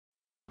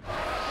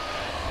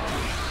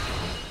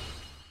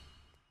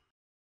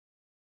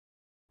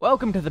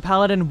Welcome to the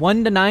Paladin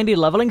 1 to 90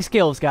 Leveling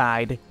Skills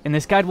Guide. In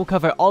this guide we'll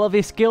cover all of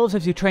your skills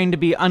as you train to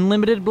be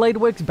unlimited blade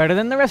works better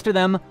than the rest of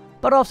them,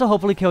 but also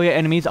hopefully kill your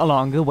enemies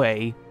along the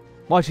way.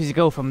 Watch as you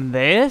go from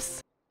this...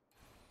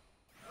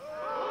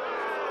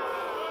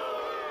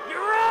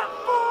 You're at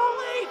full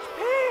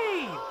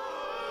HP!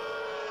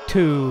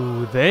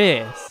 To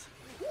this.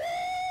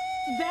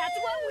 That's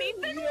what we've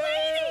been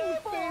waiting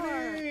for!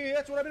 Baby!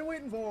 That's what I've been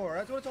waiting for!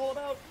 That's what it's all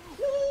about!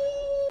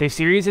 This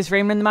series is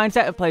framed in the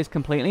mindset of players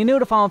completely new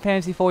to Final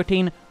Fantasy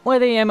XIV, or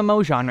the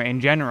MMO genre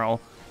in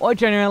general, or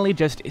generally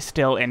just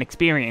still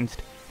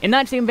inexperienced. In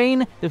that same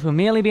vein, this will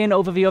merely be an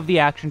overview of the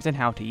actions and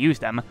how to use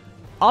them.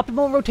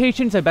 Optimal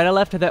rotations are better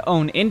left to their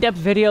own in-depth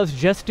videos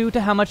just due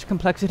to how much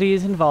complexity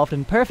is involved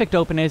in perfect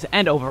openers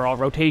and overall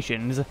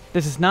rotations.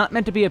 This is not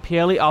meant to be a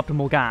purely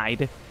optimal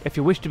guide. If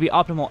you wish to be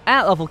optimal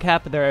at level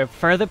cap, there are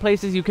further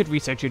places you could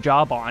research your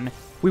job on.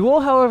 We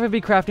will, however,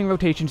 be crafting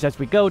rotations as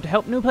we go to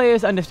help new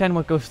players understand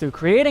what goes through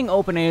creating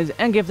openers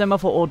and give them a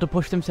foothold to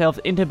push themselves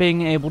into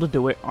being able to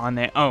do it on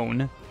their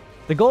own.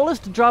 The goal is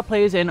to draw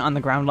players in on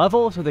the ground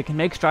level so they can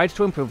make strides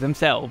to improve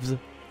themselves.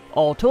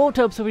 All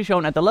tooltips will be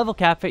shown at the level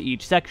cap for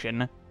each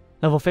section.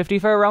 Level 50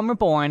 for A Realm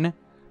Reborn,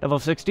 level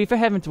 60 for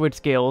Heavensward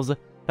skills,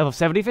 level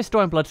 70 for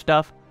Stormblood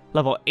stuff,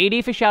 level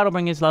 80 for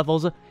Shadowbringers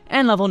levels,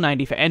 and level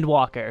 90 for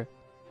Endwalker.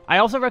 I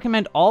also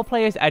recommend all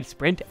players add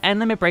Sprint and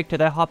Limit Break to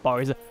their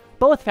hotbars,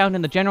 both found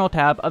in the General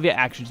tab of your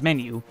Actions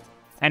menu.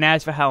 And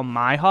as for how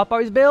my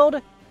hotbars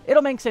build,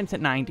 it'll make sense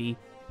at 90.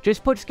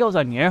 Just put skills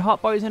on your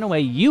hotbars in a way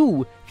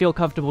you feel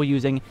comfortable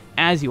using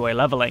as you are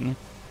leveling.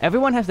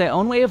 Everyone has their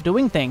own way of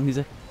doing things.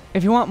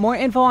 If you want more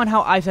info on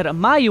how I set up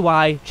my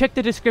UI, check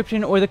the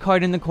description or the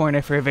card in the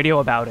corner for a video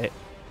about it.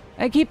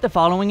 And keep the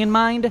following in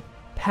mind,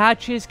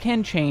 patches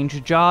can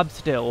change jobs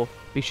still.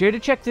 Be sure to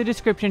check the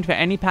description for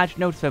any patch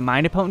notes for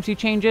minor potency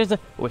changes,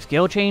 or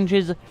skill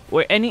changes,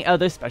 or any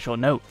other special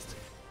notes.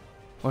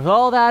 With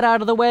all that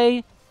out of the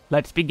way,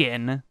 let's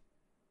begin.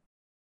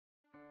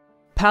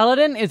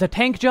 Paladin is a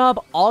tank job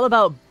all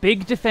about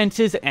big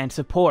defenses and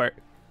support,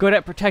 good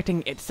at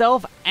protecting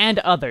itself and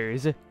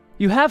others.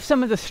 You have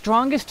some of the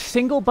strongest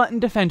single button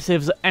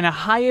defensives and a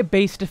higher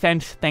base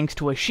defense thanks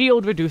to a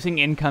shield reducing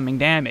incoming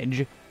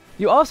damage.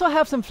 You also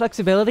have some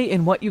flexibility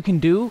in what you can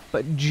do,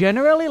 but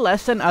generally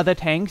less than other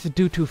tanks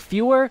due to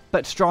fewer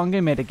but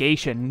stronger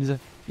mitigations.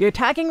 Your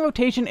attacking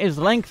rotation is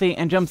lengthy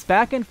and jumps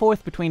back and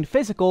forth between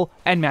physical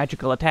and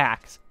magical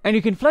attacks, and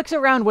you can flex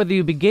around whether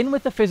you begin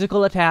with the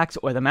physical attacks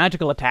or the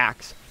magical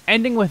attacks,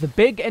 ending with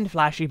big and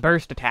flashy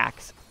burst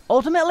attacks.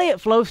 Ultimately,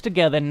 it flows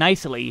together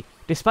nicely,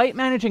 despite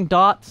managing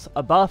dots,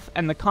 a buff,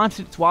 and the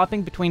constant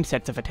swapping between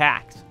sets of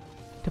attacks.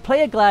 To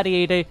play a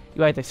gladiator,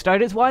 you either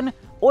start as one,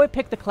 or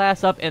pick the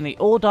class up in the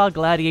Old Dog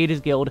Gladiators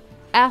Guild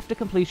after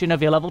completion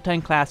of your level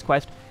 10 class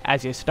quest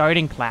as your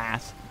starting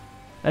class.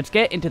 Let's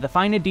get into the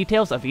finer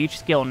details of each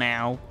skill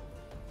now.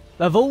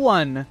 Level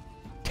 1.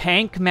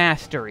 Tank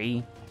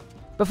Mastery.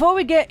 Before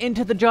we get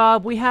into the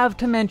job, we have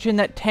to mention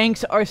that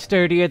tanks are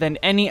sturdier than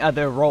any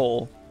other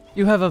role.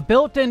 You have a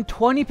built-in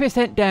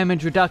 20%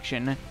 damage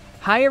reduction,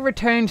 higher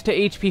returns to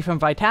HP from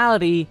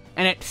Vitality,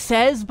 and it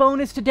says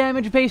bonus to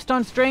damage based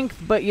on strength,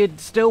 but you're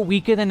still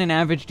weaker than an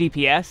average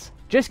DPS.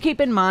 Just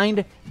keep in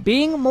mind,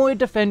 being more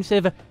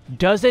defensive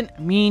doesn't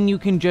mean you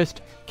can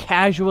just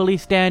casually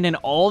stand in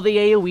all the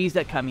AoEs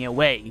that come your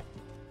way.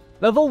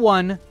 Level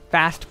 1,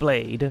 Fast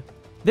Blade.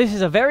 This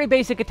is a very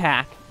basic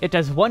attack. It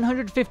does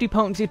 150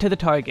 potency to the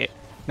target.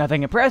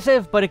 Nothing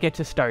impressive, but it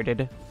gets us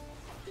started.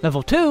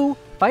 Level 2,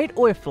 Fight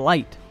or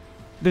Flight.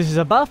 This is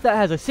a buff that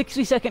has a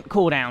 60-second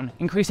cooldown,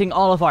 increasing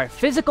all of our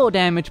physical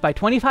damage by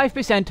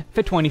 25%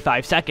 for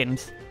 25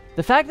 seconds.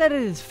 The fact that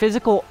it is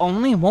physical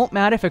only won't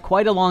matter for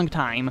quite a long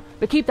time,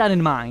 but keep that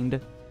in mind.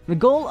 The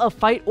goal of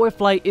Fight or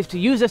Flight is to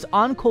use this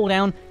on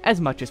cooldown as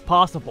much as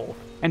possible,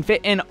 and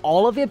fit in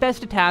all of your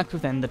best attacks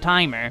within the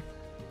timer.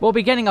 We'll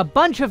be getting a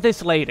bunch of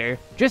this later,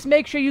 just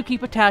make sure you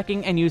keep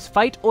attacking and use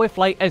Fight or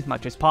Flight as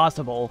much as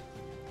possible.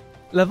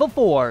 Level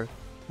 4,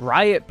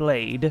 Riot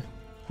Blade.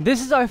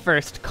 This is our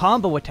first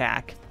combo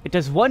attack. It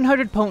does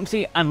 100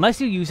 potency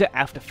unless you use it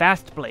after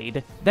Fast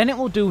Blade, then it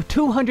will do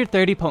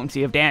 230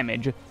 potency of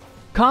damage.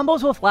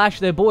 Combos will flash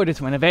their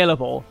borders when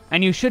available,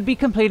 and you should be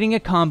completing your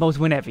combos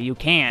whenever you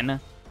can.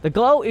 The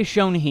glow is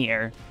shown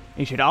here.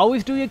 You should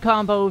always do your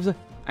combos,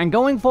 and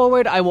going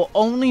forward I will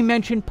only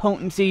mention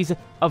potencies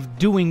of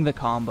doing the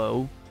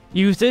combo.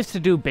 Use this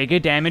to do bigger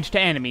damage to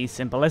enemies,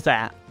 simple as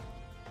that.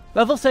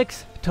 Level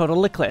 6,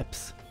 Total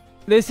Eclipse.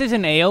 This is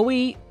an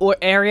AoE, or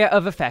area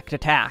of effect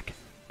attack.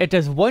 It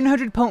does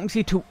 100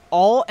 potency to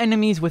all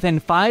enemies within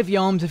 5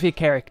 yalms of your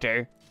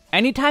character.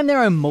 Anytime there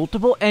are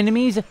multiple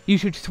enemies, you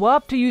should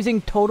swap to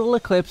using Total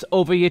Eclipse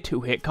over your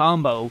 2-hit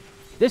combo.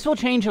 This will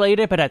change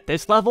later, but at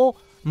this level,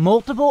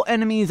 multiple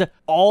enemies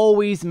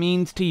always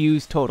means to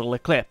use Total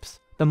Eclipse.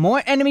 The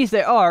more enemies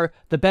there are,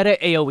 the better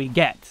AoE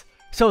gets.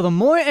 So the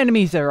more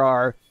enemies there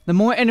are, the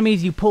more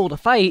enemies you pull to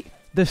fight,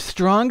 the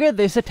stronger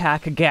this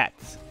attack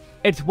gets.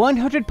 It's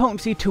 100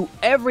 potency to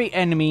every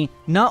enemy,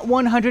 not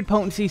 100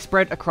 potency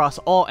spread across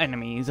all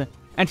enemies.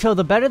 And so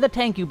the better the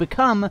tank you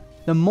become,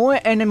 the more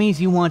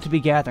enemies you want to be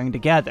gathering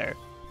together,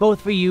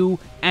 both for you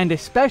and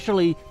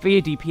especially for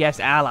your DPS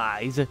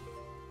allies.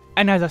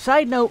 And as a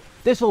side note,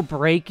 this will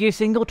break your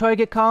single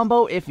target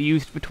combo if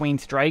used between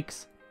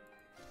strikes.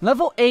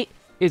 Level 8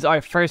 is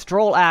our first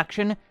role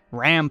action,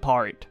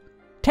 Rampart.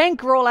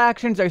 Tank role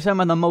actions are some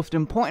of the most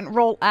important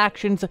role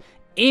actions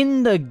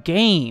in the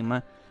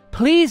game.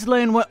 Please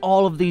learn what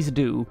all of these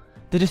do.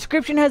 The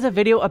description has a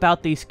video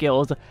about these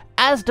skills,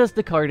 as does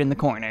the card in the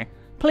corner.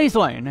 Please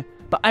learn,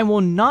 but I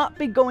will not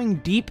be going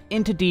deep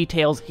into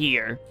details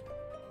here.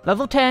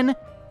 Level 10,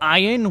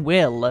 Iron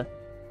Will.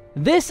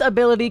 This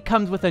ability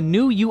comes with a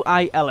new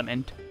UI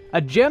element,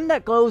 a gem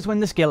that glows when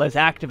the skill is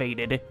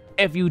activated.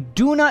 If you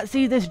do not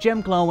see this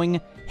gem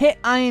glowing, hit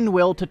Iron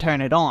Will to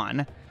turn it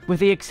on. With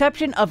the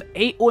exception of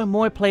 8 or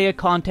more player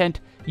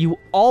content, you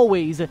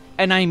always,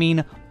 and I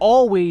mean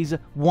always,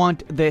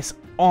 want this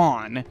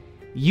on.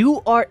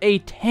 You are a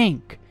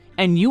tank,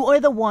 and you are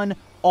the one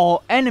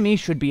all enemies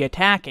should be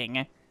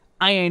attacking.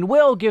 Iron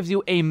Will gives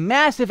you a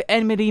massive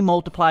enmity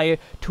multiplier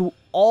to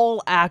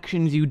all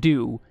actions you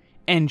do,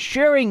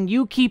 ensuring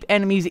you keep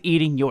enemies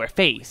eating your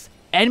face,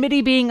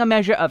 enmity being a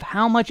measure of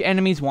how much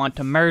enemies want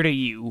to murder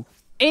you.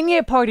 In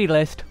your party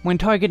list, when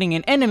targeting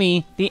an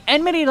enemy, the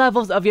enmity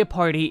levels of your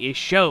party is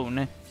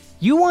shown.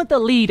 You want the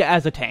lead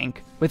as a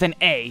tank, with an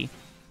A.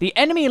 The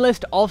enemy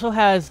list also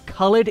has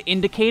colored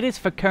indicators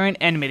for current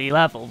enmity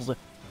levels.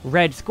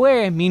 Red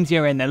square means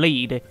you're in the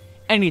lead.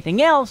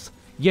 Anything else,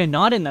 you're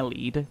not in the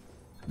lead.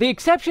 The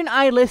exception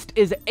I list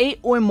is 8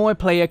 or more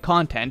player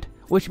content,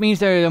 which means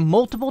there are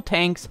multiple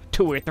tanks,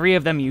 2 or 3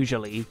 of them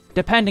usually,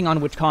 depending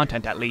on which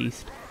content at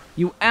least.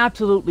 You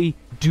absolutely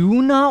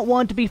do not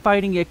want to be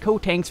fighting your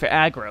co-tanks for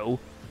aggro.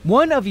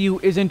 One of you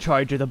is in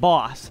charge of the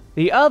boss,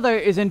 the other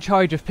is in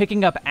charge of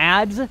picking up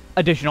adds,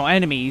 additional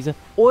enemies,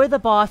 or the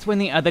boss when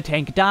the other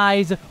tank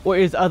dies or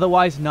is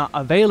otherwise not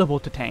available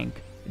to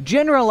tank.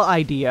 General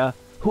idea,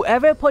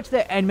 whoever puts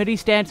their enmity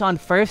stance on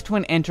first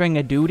when entering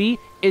a duty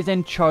is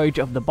in charge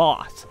of the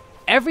boss.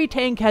 Every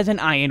tank has an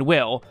Iron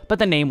Will, but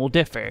the name will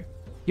differ.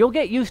 You'll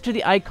get used to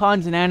the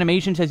icons and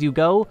animations as you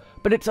go,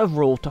 but it's a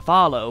rule to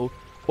follow.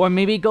 Or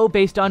maybe go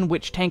based on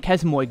which tank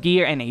has more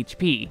gear and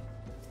HP.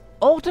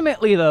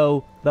 Ultimately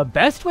though, the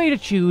best way to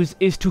choose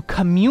is to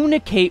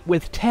communicate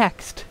with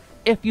text.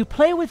 If you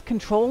play with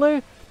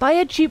controller, buy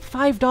a cheap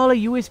 $5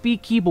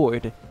 USB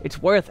keyboard.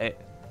 It's worth it.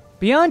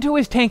 Beyond who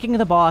is tanking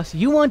the boss,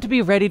 you want to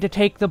be ready to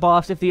take the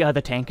boss if the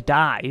other tank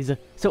dies.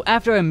 So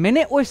after a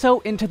minute or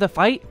so into the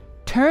fight,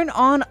 turn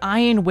on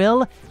Iron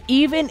Will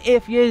even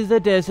if you're the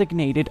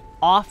designated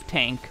off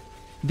tank.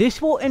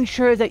 This will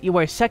ensure that you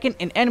are second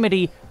in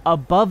enmity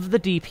above the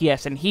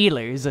DPS and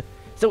healers.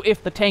 So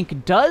if the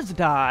tank does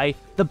die,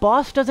 the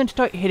boss doesn't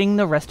start hitting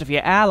the rest of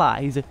your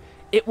allies.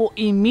 It will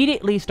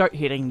immediately start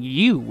hitting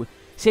you,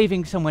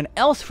 saving someone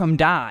else from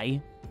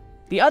die.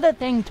 The other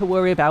thing to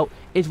worry about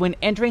is when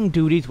entering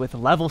duties with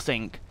level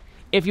sync.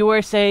 If you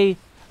are, say,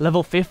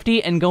 level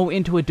 50 and go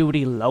into a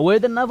duty lower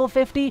than level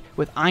 50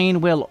 with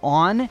Iron Will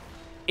on,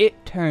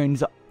 it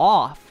turns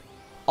off.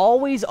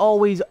 Always,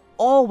 always,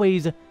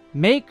 always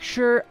make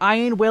sure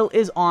Iron Will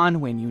is on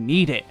when you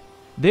need it.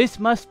 This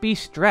must be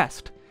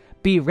stressed.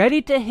 Be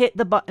ready to hit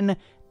the button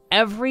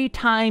every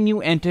time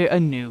you enter a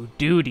new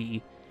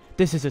duty.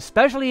 This is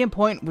especially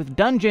important with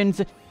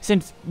dungeons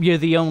since you're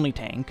the only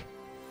tank.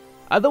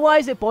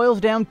 Otherwise it boils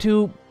down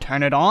to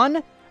turn it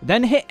on,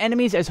 then hit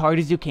enemies as hard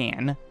as you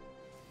can.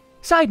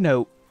 Side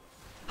note,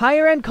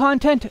 higher end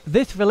content,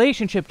 this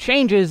relationship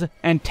changes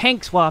and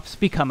tank swaps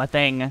become a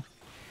thing.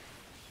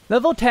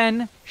 Level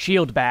 10,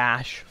 Shield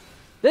Bash.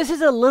 This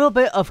is a little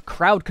bit of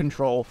crowd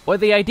control, or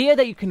the idea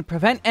that you can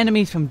prevent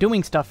enemies from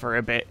doing stuff for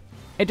a bit.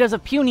 It does a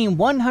puny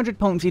 100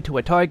 potency to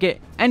a target,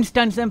 and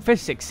stuns them for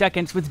 6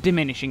 seconds with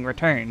diminishing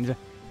returns.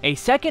 A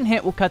second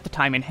hit will cut the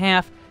time in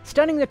half,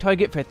 stunning the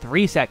target for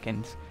 3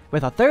 seconds,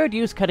 with a third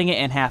use cutting it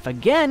in half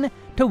again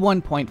to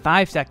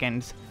 1.5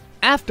 seconds.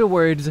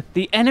 Afterwards,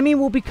 the enemy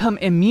will become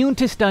immune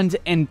to stuns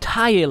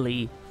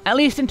entirely, at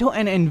least until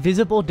an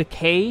invisible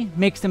decay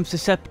makes them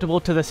susceptible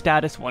to the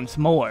status once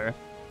more.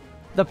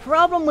 The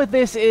problem with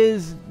this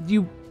is,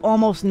 you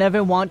almost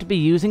never want to be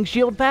using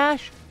Shield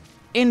Bash.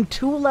 In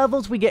 2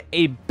 levels we get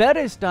a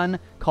better stun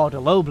called a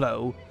Low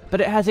Blow, but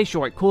it has a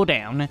short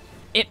cooldown.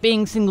 It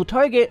being single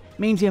target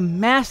means you're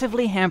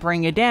massively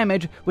hampering your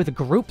damage with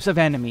groups of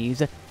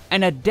enemies,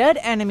 and a dead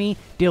enemy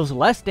deals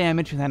less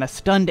damage than a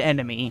stunned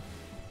enemy.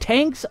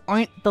 Tanks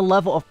aren't the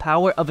level of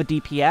power of a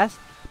DPS,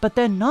 but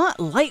they're not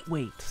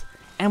lightweights,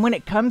 and when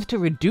it comes to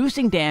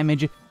reducing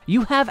damage,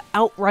 you have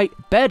outright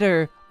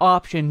better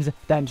options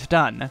than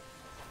stun.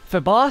 For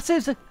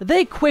bosses,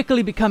 they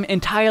quickly become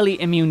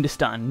entirely immune to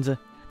stuns.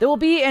 There will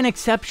be an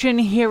exception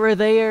here or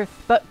there,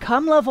 but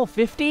come level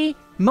 50,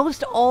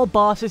 most all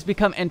bosses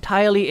become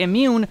entirely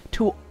immune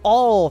to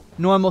all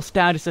normal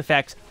status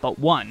effects but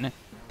one.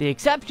 The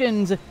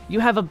exceptions, you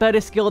have a better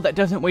skill that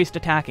doesn't waste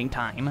attacking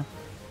time.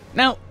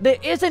 Now, there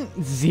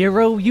isn't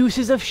 0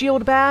 uses of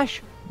Shield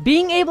Bash.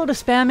 Being able to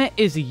spam it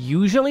is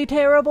usually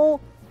terrible,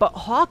 but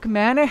Hawk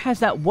Manor has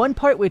that one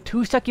part where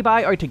two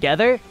succubi are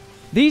together.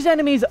 These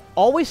enemies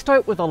always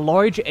start with a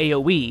large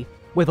AoE.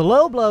 With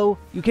Low Blow,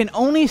 you can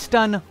only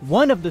stun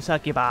one of the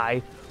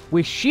succubi.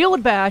 With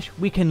Shield Bash,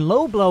 we can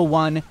Low Blow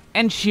one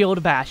and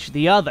Shield Bash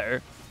the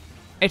other.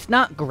 It's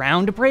not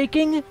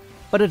groundbreaking,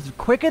 but it's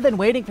quicker than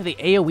waiting for the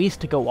AoEs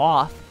to go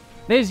off.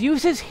 There's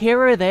uses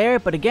here or there,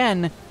 but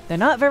again, they're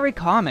not very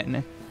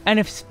common. And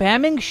if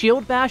spamming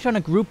Shield Bash on a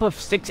group of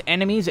 6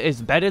 enemies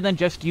is better than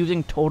just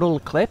using total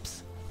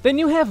Eclipse, then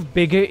you have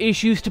bigger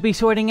issues to be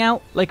sorting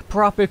out, like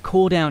proper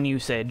cooldown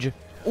usage,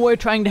 or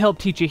trying to help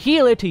teach a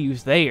healer to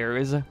use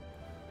theirs.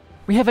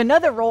 We have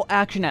another role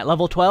action at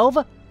level 12,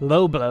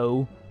 Low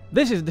Blow.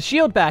 This is the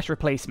Shield Bash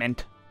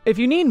replacement. If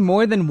you need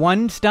more than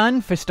one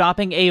stun for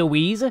stopping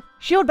AoEs,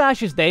 Shield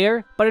Bash is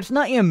there, but it's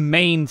not your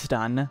main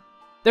stun.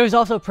 There's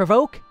also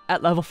Provoke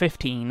at level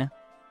 15.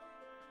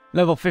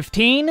 Level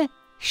 15,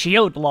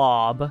 Shield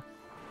Lob.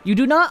 You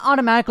do not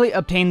automatically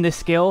obtain this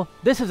skill,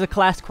 this is a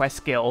class quest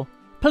skill.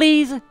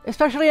 Please,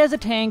 especially as a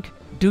tank,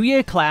 do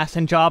your class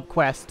and job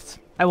quests.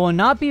 I will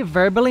not be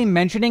verbally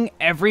mentioning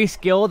every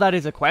skill that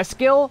is a quest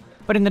skill,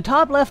 but in the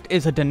top left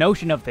is a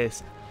denotion of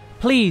this.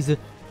 Please,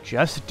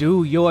 just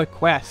do your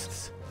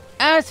quests.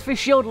 As for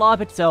Shield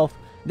Lob itself,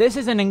 this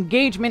is an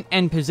engagement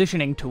and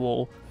positioning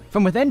tool.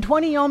 From within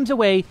 20 ohms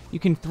away, you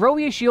can throw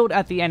your shield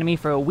at the enemy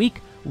for a weak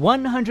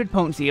 100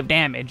 potency of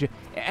damage. It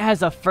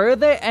has a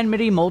further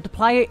enmity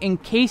multiplier in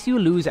case you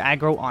lose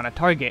aggro on a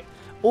target,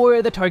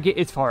 or the target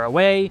is far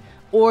away,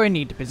 or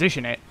need to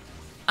position it.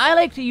 I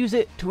like to use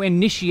it to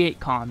initiate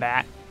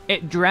combat.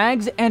 It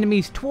drags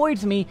enemies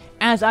towards me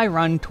as I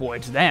run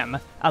towards them,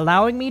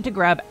 allowing me to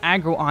grab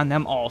aggro on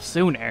them all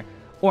sooner.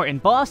 Or in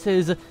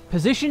bosses,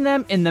 position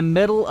them in the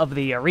middle of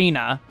the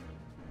arena.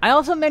 I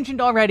also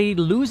mentioned already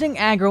losing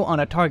aggro on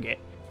a target.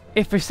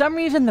 If for some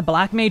reason the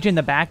Black Mage in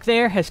the back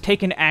there has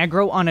taken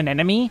aggro on an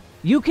enemy,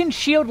 you can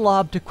Shield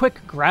Lob to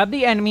quick grab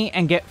the enemy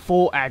and get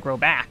full aggro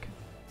back.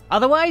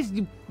 Otherwise,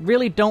 you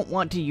really don't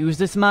want to use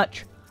this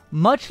much.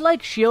 Much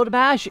like Shield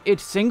Bash,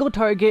 it's single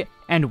target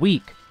and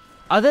weak.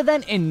 Other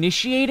than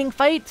initiating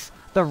fights,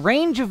 the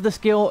range of the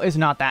skill is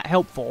not that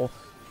helpful.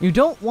 You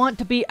don't want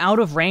to be out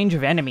of range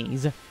of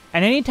enemies,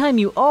 and anytime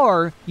you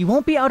are, you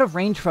won't be out of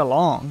range for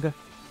long.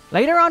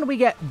 Later on we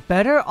get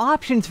better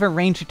options for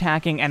range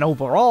attacking, and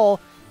overall,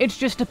 it's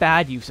just a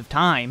bad use of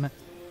time.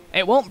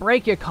 It won't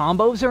break your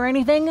combos or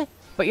anything,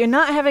 but you're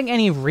not having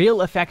any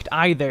real effect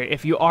either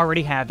if you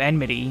already have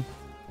enmity.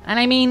 And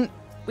I mean,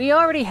 we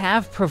already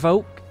have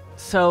Provoke,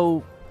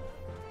 so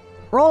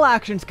role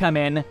actions come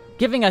in,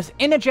 giving us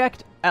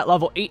Interject at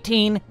level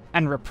 18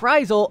 and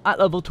Reprisal at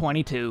level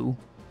 22.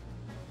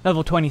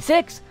 Level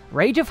 26,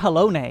 Rage of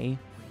Halone.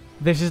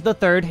 This is the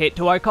third hit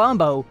to our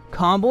combo,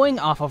 comboing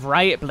off of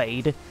Riot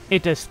Blade.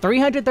 It does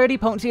 330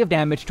 potency of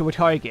damage to a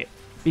target.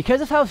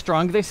 Because of how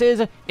strong this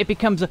is, it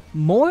becomes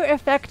more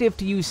effective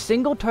to use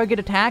single target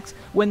attacks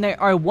when there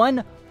are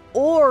 1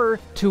 or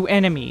 2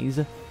 enemies.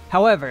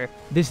 However,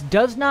 this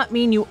does not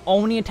mean you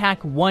only attack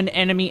one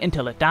enemy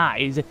until it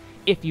dies.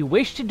 If you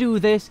wish to do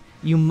this,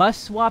 you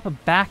must swap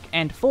back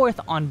and forth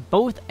on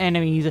both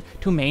enemies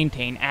to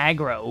maintain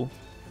aggro.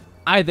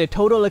 Either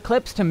total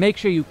Eclipse to make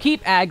sure you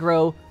keep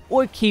aggro,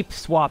 or keep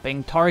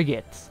swapping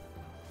targets.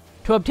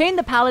 To obtain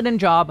the Paladin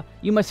Job,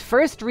 you must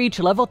first reach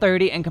level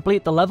 30 and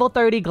complete the level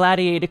 30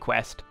 Gladiator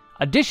quest.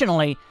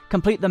 Additionally,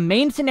 complete the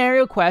main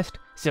scenario quest,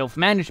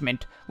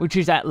 Self-Management, which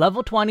is at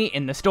level 20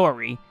 in the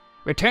story.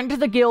 Return to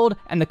the guild,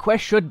 and the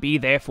quest should be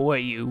there for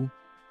you.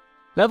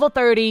 Level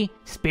 30,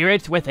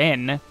 Spirits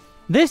Within.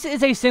 This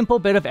is a simple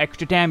bit of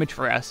extra damage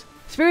for us.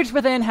 Spirits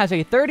Within has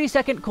a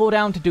 30-second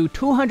cooldown to do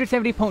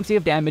 270 potency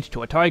of damage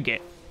to a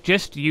target.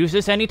 Just use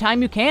this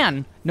anytime you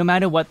can, no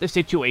matter what the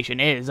situation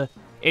is.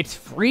 It's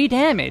free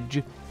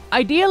damage.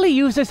 Ideally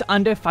use this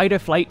under Fight or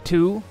Flight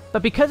too,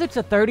 but because it's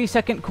a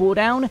 30-second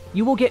cooldown,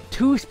 you will get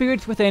 2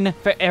 Spirits Within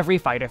for every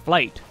Fight or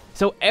Flight,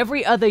 so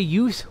every other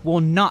use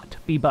will not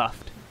be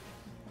buffed.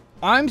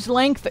 Arm's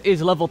Length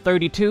is level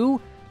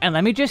 32, and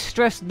let me just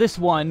stress this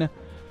one.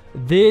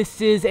 This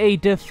is a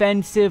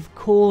defensive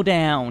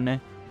cooldown.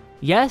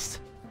 Yes,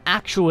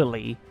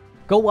 actually.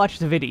 Go watch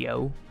the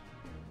video.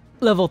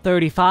 Level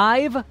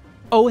 35,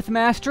 Oath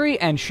Mastery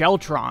and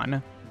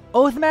Sheltron.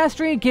 Oath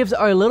Mastery gives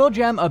our little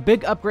gem a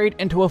big upgrade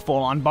into a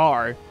full-on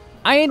bar.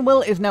 Iron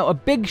Will is now a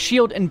big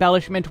shield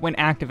embellishment when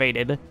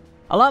activated.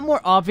 A lot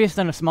more obvious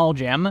than a small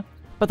gem,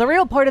 but the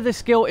real part of this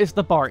skill is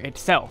the bar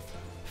itself.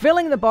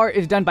 Filling the bar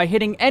is done by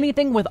hitting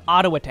anything with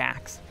auto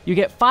attacks. You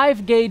get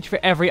 5 gauge for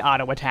every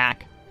auto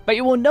attack, but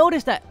you will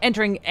notice that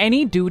entering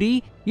any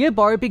duty, your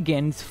bar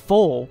begins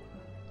full.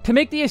 To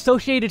make the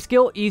associated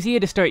skill easier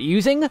to start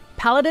using,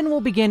 Paladin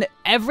will begin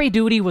every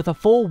duty with a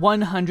full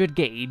 100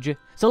 gauge.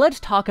 So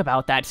let's talk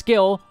about that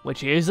skill,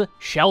 which is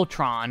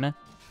Sheltron.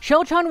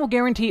 Sheltron will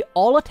guarantee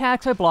all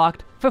attacks are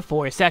blocked for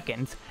 4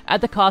 seconds, at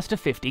the cost of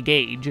 50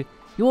 gauge.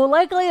 You will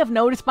likely have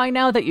noticed by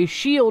now that your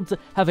shields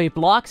have a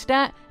block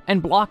stat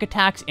and block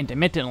attacks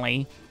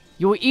intermittently.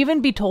 You will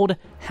even be told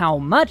how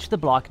much the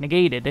block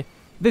negated.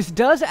 This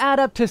does add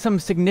up to some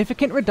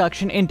significant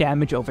reduction in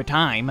damage over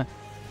time.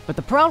 But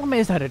the problem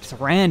is that it's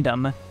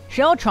random.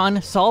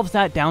 Sheltron solves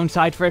that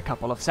downside for a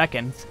couple of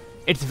seconds.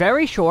 It's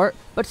very short,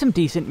 but some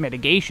decent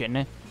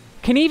mitigation.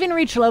 Can even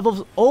reach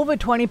levels over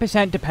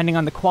 20% depending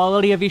on the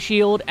quality of your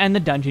shield and the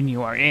dungeon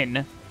you are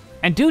in.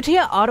 And due to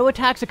your auto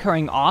attacks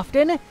occurring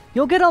often,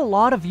 you'll get a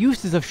lot of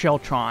uses of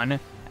Sheltron,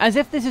 as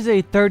if this is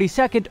a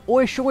 30-second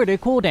or shorter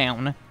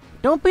cooldown.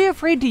 Don't be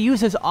afraid to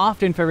use this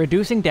often for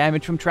reducing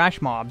damage from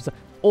trash mobs,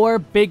 or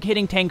big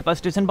hitting tank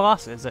busters and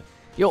bosses.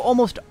 You'll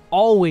almost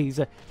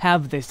always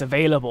have this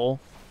available.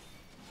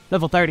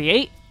 Level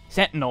 38,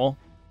 Sentinel.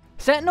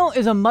 Sentinel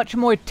is a much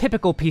more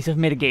typical piece of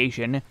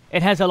mitigation.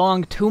 It has a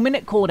long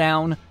 2-minute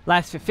cooldown,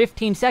 lasts for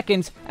 15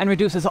 seconds, and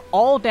reduces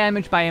all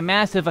damage by a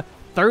massive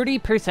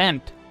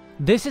 30%.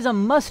 This is a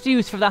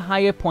must-use for the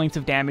higher points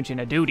of damage in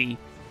a duty.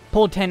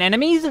 Pull 10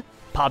 enemies?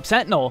 Pop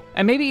Sentinel,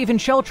 and maybe even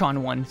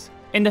Sheltron once.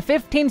 In the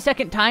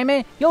 15-second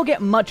timer, you'll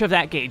get much of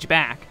that gauge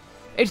back.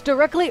 It's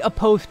directly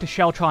opposed to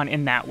Sheltron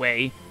in that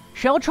way.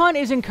 Sheltron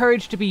is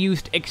encouraged to be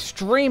used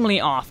extremely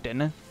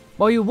often.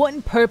 While you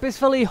wouldn't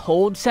purposefully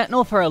hold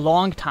Sentinel for a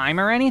long time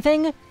or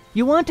anything,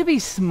 you want to be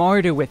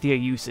smarter with your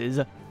uses.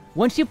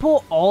 Once you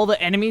pull all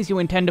the enemies you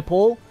intend to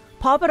pull,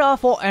 pop it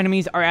off while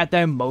enemies are at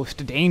their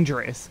most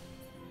dangerous.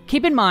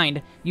 Keep in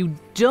mind, you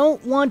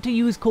don't want to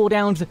use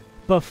cooldowns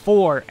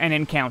before an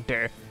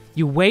encounter.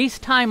 You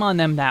waste time on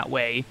them that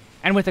way,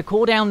 and with a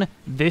cooldown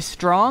this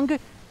strong,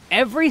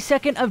 every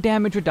second of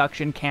damage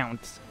reduction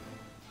counts.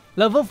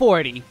 Level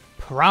 40,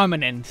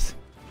 Prominence.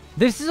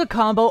 This is a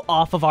combo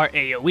off of our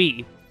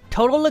AoE,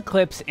 Total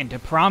Eclipse into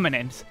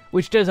Prominence,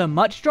 which does a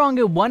much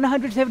stronger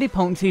 170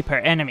 potency per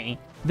enemy.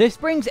 This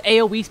brings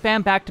AoE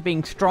spam back to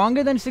being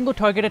stronger than single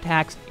target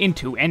attacks in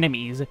 2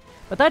 enemies.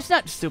 But that's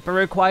not super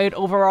required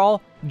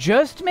overall,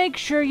 just make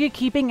sure you're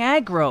keeping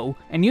aggro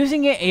and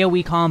using your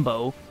AoE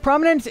combo.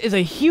 Prominence is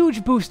a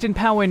huge boost in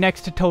power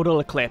next to Total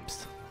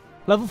Eclipse.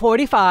 Level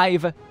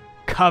 45,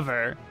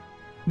 Cover.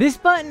 This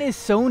button is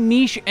so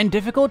niche and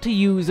difficult to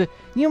use,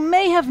 you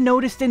may have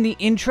noticed in the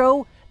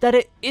intro that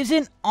it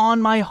isn't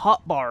on my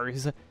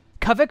hotbars.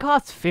 Cover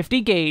costs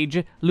 50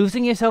 gauge,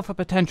 losing yourself a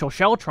potential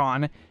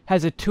Sheltron,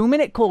 has a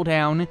 2-minute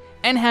cooldown,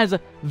 and has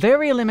a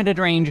very limited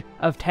range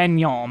of 10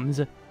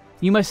 yalms.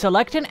 You must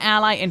select an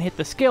ally and hit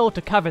the skill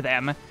to cover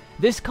them.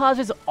 This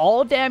causes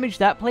all damage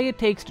that player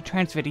takes to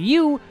transfer to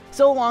you,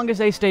 so long as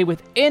they stay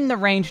within the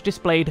range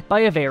displayed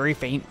by a very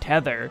faint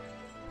tether.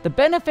 The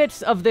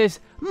benefits of this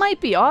might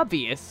be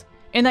obvious,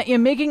 in that you're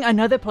making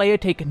another player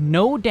take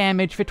no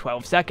damage for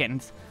 12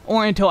 seconds,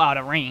 or until out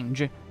of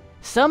range.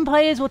 Some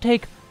players will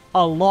take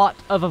a lot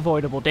of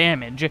avoidable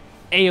damage,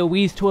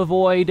 AoEs to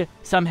avoid,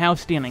 somehow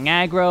stealing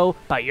aggro,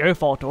 by your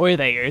fault or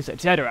theirs,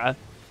 etc.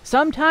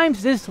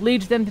 Sometimes this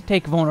leads them to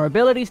take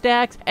vulnerability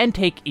stacks and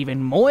take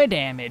even more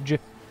damage.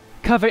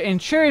 Cover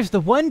ensures the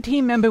one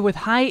team member with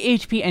high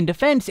HP and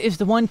defense is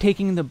the one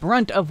taking the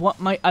brunt of what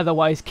might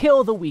otherwise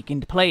kill the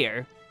weakened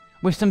player.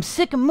 With some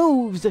sick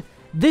moves,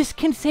 this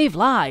can save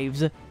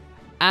lives,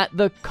 at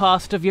the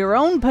cost of your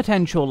own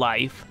potential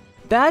life.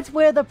 That's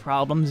where the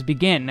problems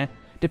begin.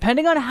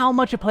 Depending on how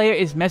much a player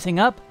is messing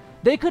up,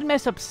 they could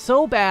mess up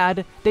so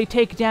bad they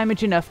take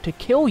damage enough to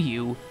kill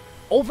you,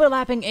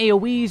 overlapping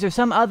AoEs or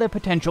some other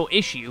potential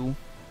issue.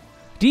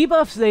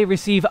 Debuffs they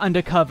receive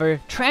under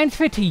cover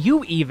transfer to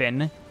you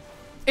even.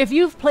 If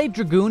you've played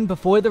Dragoon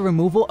before the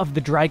removal of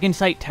the Dragon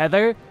Sight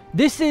Tether,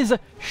 this is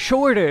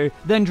shorter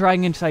than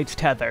Dragon Sight's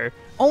Tether,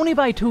 only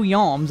by 2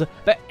 yalms,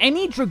 but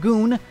any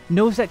Dragoon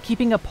knows that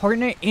keeping a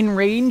partner in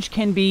range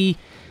can be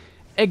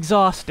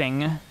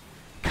exhausting.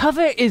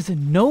 Cover is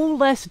no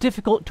less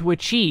difficult to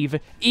achieve,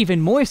 even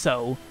more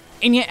so.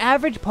 In your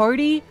average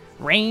party,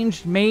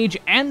 ranged, mage,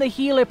 and the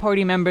healer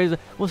party members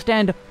will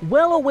stand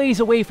well a ways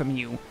away from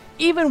you,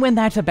 even when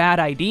that's a bad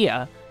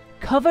idea.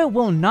 Cover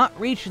will not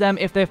reach them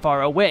if they're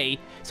far away,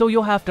 so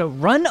you'll have to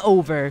run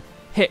over,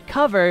 hit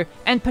cover,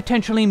 and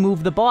potentially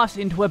move the boss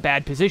into a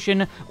bad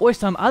position or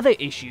some other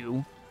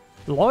issue.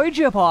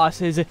 Larger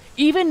bosses,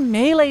 even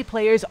melee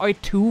players are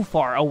too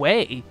far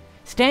away.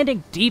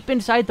 Standing deep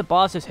inside the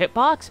boss's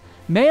hitbox,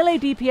 melee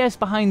DPS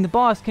behind the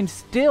boss can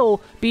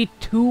still be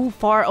too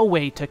far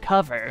away to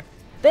cover.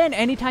 Then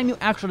anytime you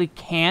actually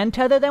can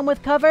tether them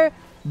with cover,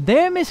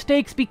 their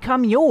mistakes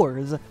become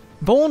yours.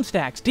 Vuln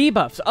stacks,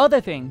 debuffs,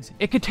 other things.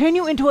 It could turn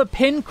you into a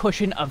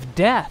pincushion of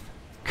death.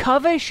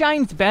 Cover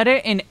shines better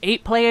in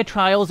 8-player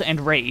trials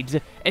and raids,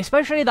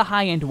 especially the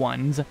high-end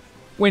ones.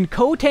 When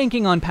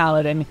co-tanking on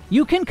Paladin,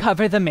 you can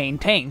cover the main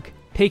tank,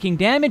 taking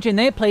damage in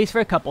their place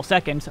for a couple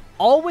seconds,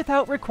 all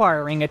without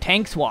requiring a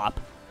tank swap.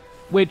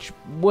 Which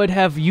would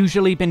have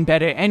usually been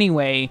better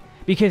anyway,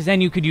 because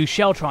then you could use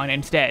Sheltron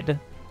instead.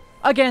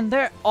 Again,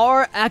 there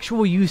are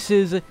actual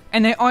uses,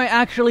 and there are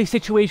actually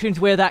situations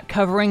where that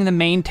covering the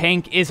main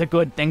tank is a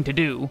good thing to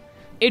do.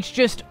 It's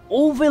just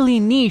overly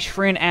niche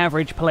for an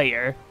average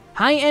player.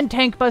 High-end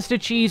tank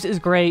busted cheese is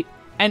great,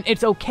 and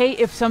it's okay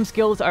if some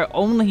skills are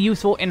only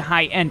useful in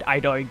high-end,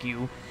 I'd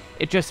argue.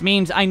 It just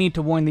means I need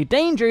to warn the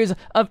dangers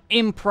of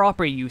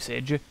improper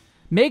usage.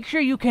 Make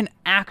sure you can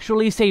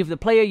actually save the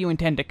player you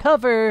intend to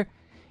cover,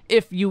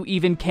 if you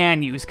even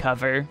can use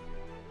cover.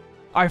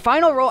 Our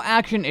final role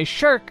action is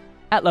Shirk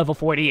at level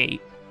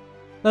 48.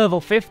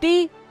 Level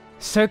 50,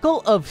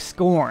 Circle of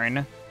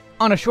Scorn.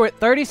 On a short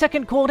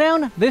 30-second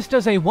cooldown, this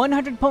does a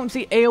 100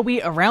 potency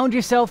AoE around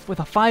yourself with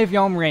a 5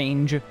 yalm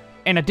range.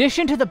 In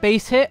addition to the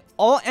base hit,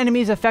 all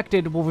enemies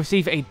affected will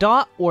receive a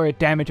dot or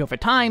damage over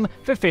time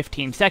for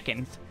 15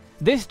 seconds.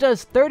 This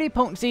does 30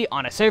 potency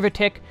on a server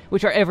tick,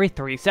 which are every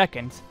 3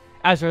 seconds.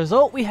 As a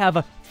result, we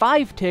have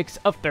 5 ticks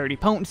of 30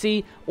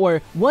 potency,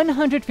 or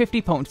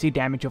 150 potency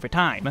damage over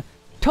time,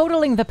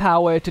 totaling the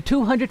power to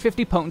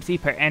 250 potency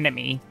per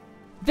enemy.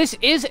 This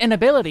is an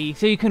ability,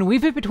 so you can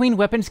weave it between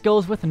weapon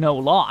skills with no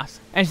loss,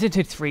 and since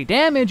it's free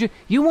damage,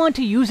 you want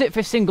to use it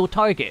for single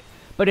target,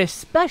 but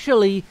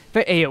especially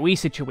for AoE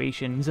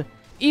situations.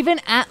 Even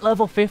at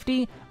level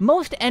 50,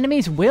 most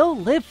enemies will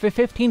live for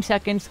 15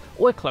 seconds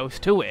or close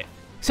to it,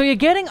 so you're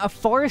getting a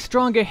far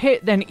stronger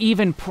hit than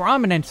even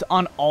Prominence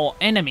on all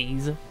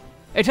enemies.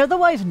 It's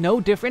otherwise no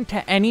different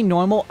to any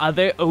normal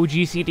other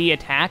OGCD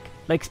attack,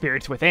 like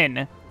Spirits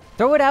Within.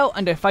 Throw it out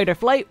under Fight or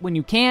Flight when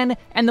you can,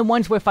 and the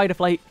ones where Fight or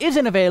Flight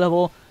isn't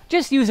available,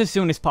 just use as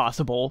soon as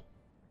possible.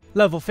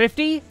 Level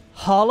 50,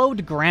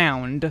 Hollowed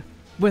Ground.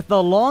 With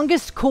the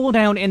longest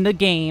cooldown in the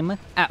game,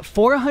 at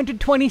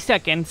 420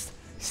 seconds,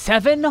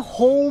 7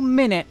 whole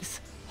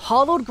minutes,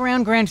 Hollowed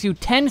Ground grants you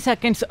 10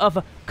 seconds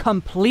of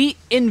complete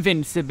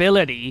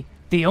invincibility.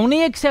 The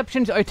only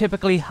exceptions are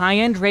typically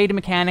high-end raid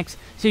mechanics,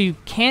 so you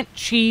can't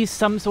cheese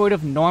some sort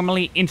of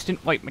normally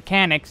instant wipe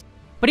mechanics,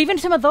 but even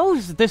some of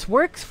those this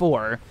works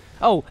for.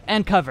 Oh,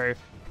 and cover.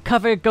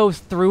 Cover goes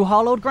through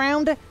Hollowed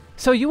Ground,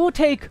 so you will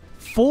take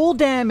full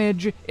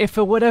damage if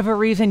for whatever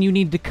reason you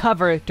need to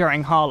cover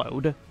during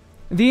Hollowed.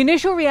 The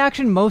initial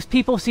reaction most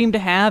people seem to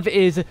have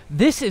is,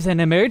 this is an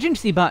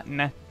emergency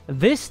button.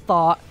 This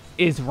thought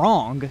is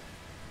wrong.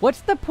 What's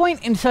the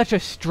point in such a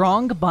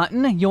strong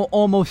button you'll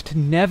almost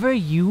never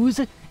use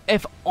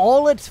if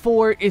all it's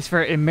for is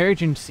for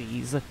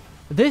emergencies?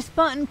 This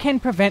button can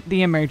prevent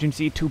the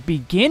emergency to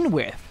begin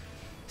with.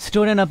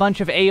 Stood in a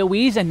bunch of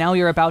AoEs and now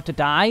you're about to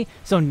die,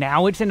 so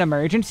now it's an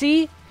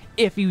emergency?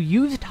 If you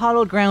used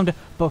Hollowed Ground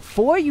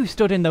before you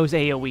stood in those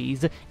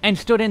AoEs, and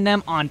stood in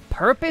them on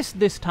purpose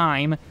this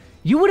time,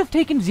 you would have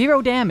taken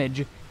 0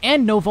 damage,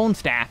 and no vuln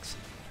stacks.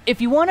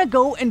 If you want to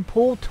go and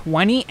pull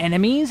 20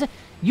 enemies,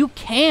 you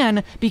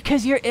can,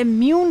 because you're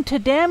immune to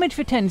damage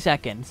for 10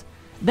 seconds.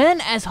 Then,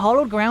 as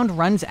Hollowed Ground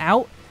runs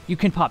out, you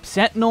can pop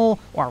Sentinel,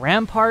 or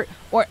Rampart,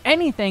 or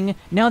anything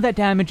now that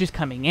damage is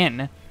coming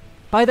in.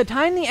 By the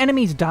time the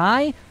enemies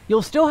die,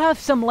 you'll still have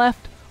some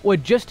left, or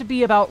just to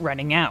be about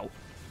running out.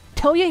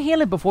 Tell your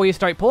healer before you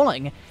start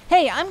pulling,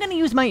 hey, I'm gonna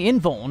use my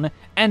invuln,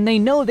 and they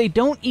know they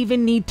don't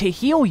even need to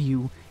heal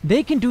you,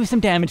 they can do some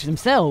damage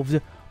themselves,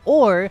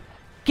 or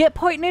get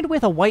partnered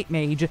with a white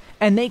mage,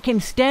 and they can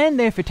stand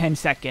there for 10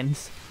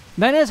 seconds.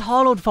 Then as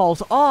Hollowed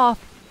falls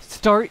off,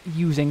 start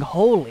using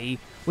Holy,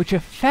 which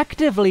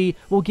effectively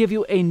will give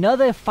you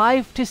another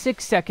 5 to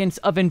 6 seconds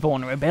of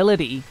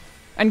invulnerability.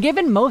 And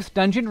given most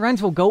dungeon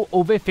runs will go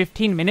over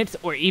 15 minutes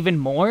or even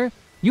more,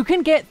 you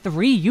can get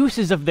 3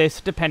 uses of this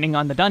depending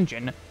on the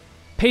dungeon.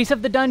 Pace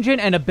of the dungeon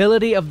and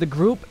ability of the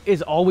group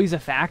is always a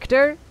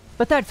factor,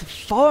 but that's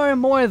far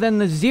more than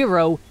the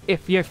 0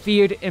 if your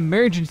feared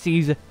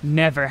emergencies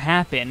never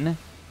happen.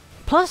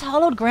 Plus,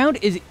 Hollowed Ground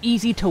is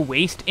easy to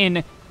waste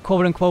in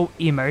quote-unquote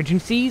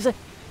emergencies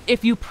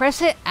if you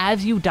press it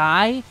as you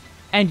die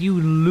and you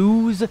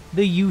lose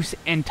the use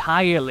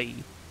entirely.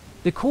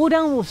 The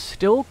cooldown will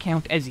still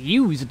count as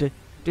used,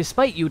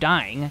 despite you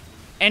dying,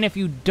 and if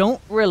you don't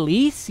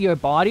release your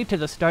body to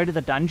the start of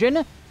the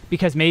dungeon,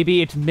 because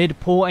maybe it's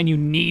mid-pull and you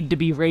need to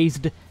be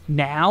raised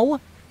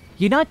now,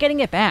 you're not getting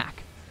it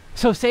back.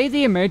 So say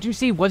the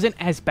emergency wasn't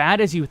as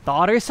bad as you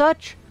thought or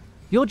such,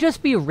 you'll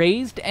just be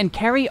raised and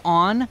carry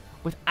on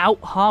without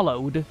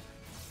Hollowed.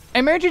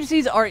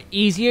 Emergencies are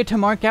easier to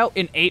mark out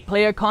in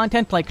 8-player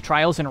content like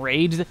trials and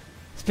raids,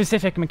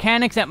 specific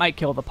mechanics that might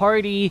kill the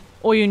party,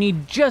 or you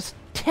need just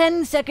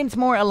 10 seconds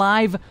more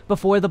alive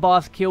before the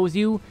boss kills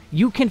you,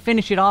 you can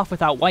finish it off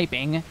without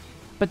wiping.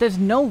 But there's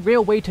no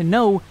real way to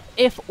know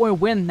if or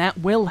when that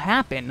will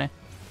happen.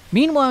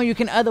 Meanwhile, you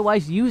can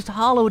otherwise use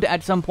Hollowed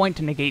at some point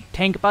to negate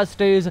tank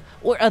busters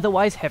or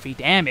otherwise heavy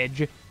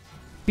damage.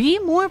 Be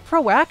more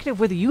proactive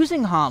with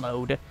using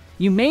Hollowed.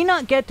 You may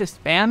not get to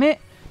spam it,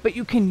 but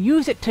you can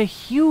use it to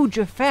huge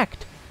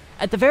effect.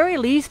 At the very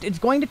least, it's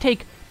going to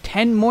take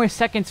 10 more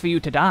seconds for you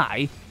to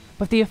die,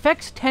 but the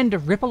effects tend to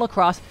ripple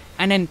across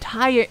an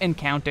entire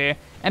encounter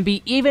and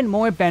be even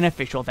more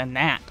beneficial than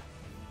that.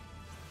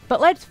 But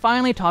let's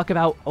finally talk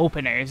about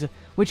openers,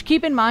 which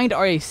keep in mind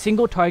are a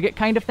single target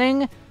kind of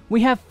thing.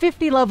 We have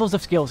 50 levels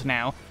of skills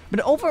now, but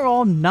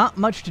overall not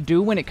much to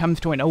do when it comes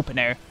to an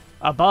opener.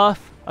 A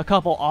buff, a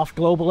couple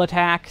off-global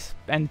attacks,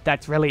 and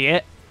that's really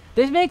it.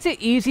 This makes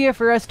it easier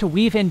for us to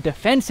weave in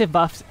defensive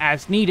buffs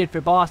as needed for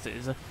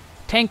bosses.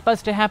 Tank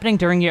buster happening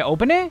during your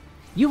opener?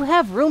 You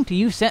have room to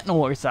use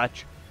Sentinel or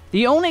such.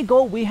 The only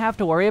goal we have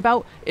to worry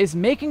about is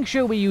making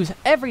sure we use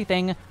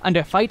everything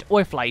under Fight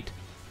or Flight.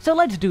 So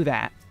let's do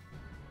that.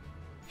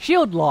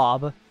 Shield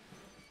Lob,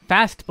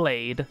 Fast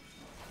Blade,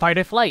 Fight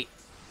or Flight,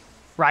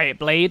 Riot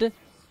Blade,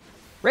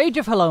 Rage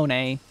of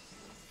Halone,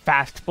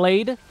 Fast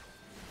Blade,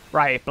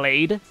 Riot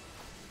Blade,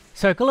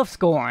 Circle of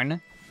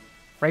Scorn,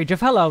 Rage of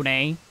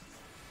Halone,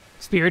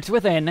 Spirits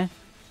Within,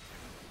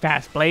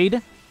 Fast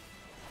Blade,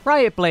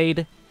 Riot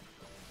Blade,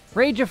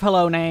 Rage of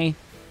Halone,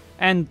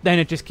 and then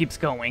it just keeps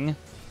going.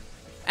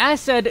 As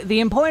said, the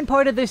important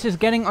part of this is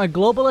getting our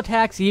global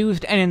attacks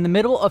used and in the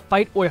middle of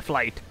fight or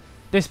flight.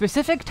 The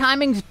specific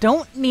timings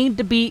don't need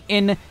to be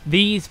in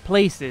these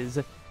places,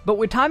 but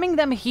we're timing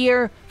them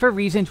here for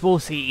reasons we'll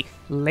see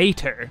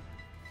later.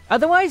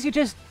 Otherwise, you're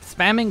just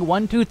spamming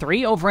 1, 2,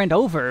 3 over and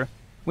over.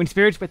 When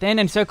Spirits Within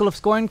and Circle of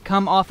Scorn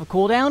come off a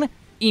cooldown,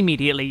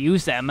 immediately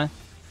use them.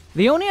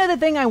 The only other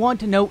thing I want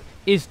to note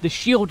is the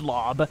Shield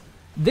Lob.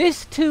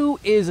 This too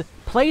is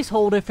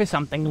placeholder for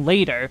something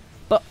later,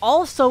 but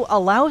also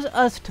allows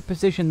us to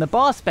position the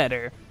boss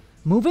better.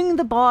 Moving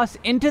the boss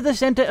into the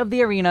center of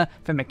the arena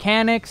for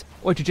mechanics,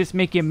 or to just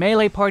make your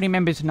melee party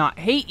members not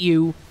hate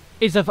you,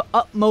 is of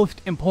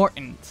utmost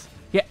importance.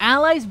 Your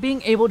allies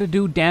being able to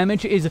do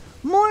damage is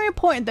more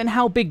important than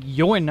how big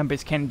your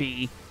numbers can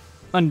be.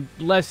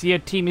 Unless your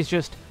team is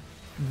just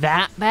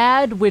that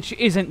bad, which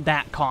isn't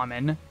that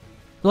common.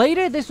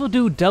 Later, this will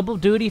do double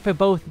duty for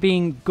both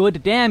being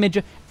good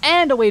damage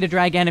and a way to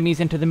drag enemies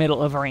into the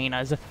middle of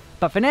arenas.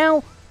 But for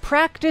now,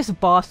 practice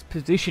boss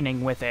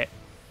positioning with it.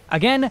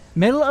 Again,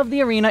 middle of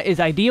the arena is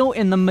ideal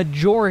in the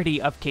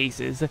majority of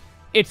cases.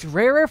 It's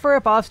rarer for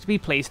a boss to be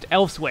placed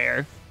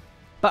elsewhere.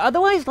 But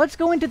otherwise, let's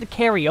go into the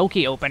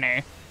karaoke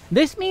opener.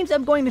 This means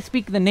I'm going to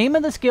speak the name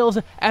of the skills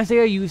as they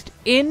are used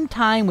in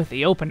time with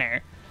the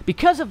opener.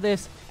 Because of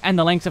this, and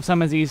the lengths of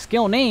some of these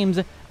skill names,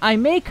 I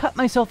may cut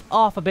myself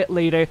off a bit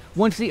later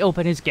once the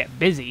openers get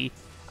busy.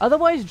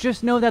 Otherwise,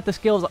 just know that the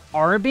skills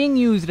are being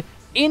used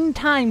in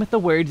time with the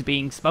words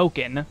being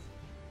spoken.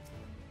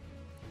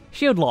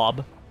 Shield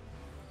Lob,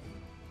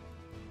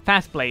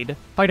 Fast Blade,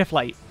 Fight or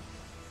Flight,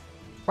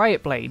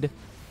 Riot Blade,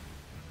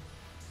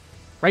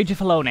 Rage of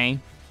Halone,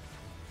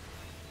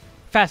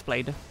 Fast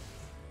Blade,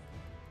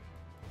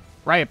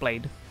 Riot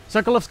Blade,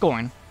 Circle of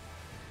Scorn,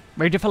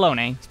 Rage of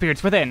Halone,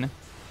 Spirits Within,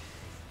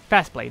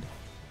 Fast Blade,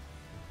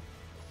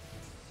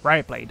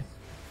 Riot Blade,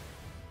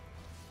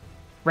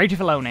 Rage of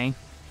Halone,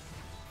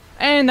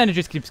 and then it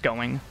just keeps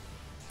going.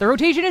 The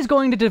rotation is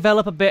going to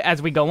develop a bit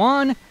as we go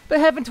on, but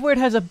Heavensward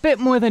has a bit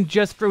more than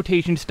just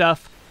rotation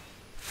stuff,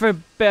 for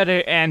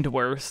better and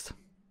worse.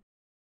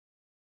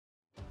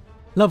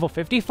 Level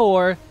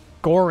 54,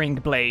 Goring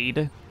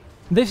Blade.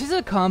 This is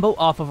a combo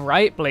off of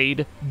Riot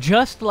Blade,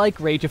 just like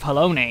Rage of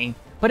Halone,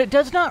 but it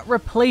does not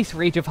replace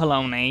Rage of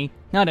Halone,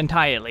 not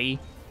entirely.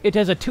 It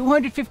does a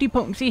 250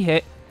 potency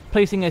hit,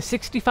 placing a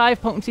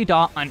 65 potency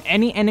dot on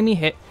any enemy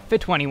hit for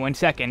 21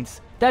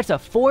 seconds. That's a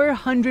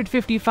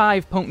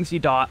 455 potency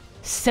dot,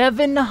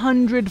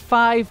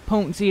 705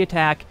 potency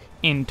attack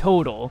in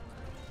total.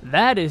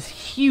 That is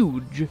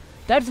huge.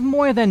 That's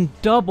more than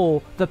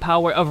double the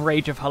power of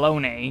Rage of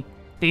Halone.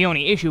 The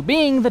only issue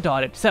being the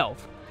dot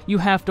itself. You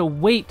have to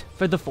wait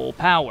for the full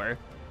power.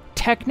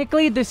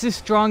 Technically, this is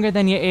stronger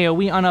than your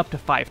AoE on up to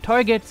 5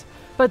 targets,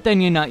 but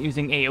then you're not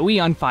using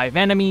AoE on 5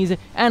 enemies,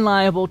 and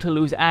liable to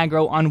lose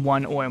aggro on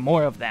 1 or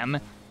more of them.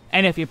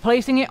 And if you're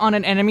placing it on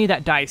an enemy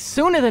that dies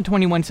sooner than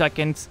 21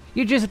 seconds,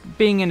 you're just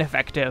being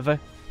ineffective.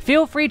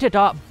 Feel free to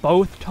dot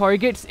both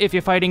targets if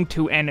you're fighting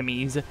 2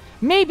 enemies,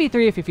 maybe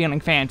 3 if you're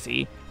feeling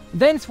fancy,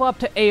 then swap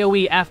to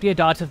AoE after your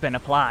dots have been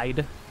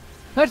applied.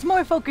 Let's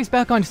more focus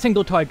back on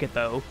single target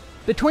though.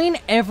 Between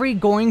every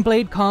Goring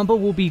Blade combo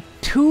will be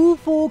 2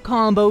 full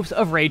combos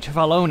of Rage of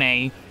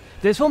Halone.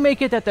 This will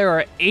make it that there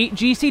are 8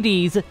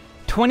 GCDs,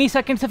 20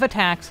 seconds of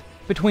attacks,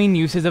 between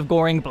uses of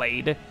Goring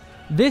Blade.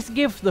 This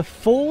gives the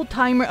full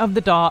timer of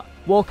the dot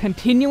while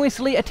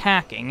continuously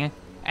attacking,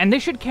 and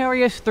this should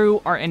carry us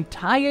through our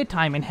entire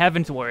time in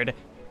Heavensward.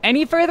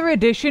 Any further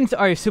additions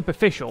are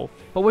superficial,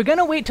 but we're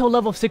gonna wait till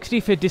level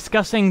 60 for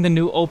discussing the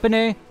new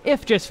opener,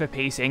 if just for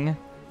pacing.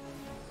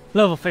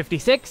 Level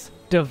 56,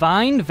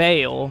 Divine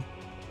Veil.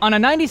 On a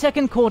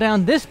 90-second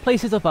cooldown, this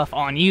places a buff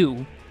on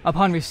you.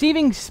 Upon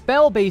receiving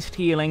spell-based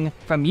healing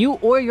from you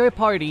or your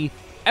party,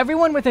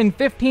 everyone within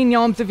 15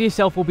 yalms of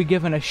yourself will be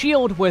given a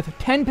shield worth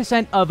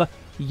 10% of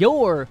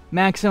your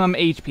maximum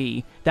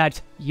HP.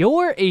 That's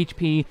your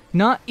HP,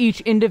 not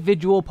each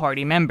individual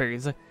party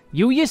member's.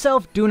 You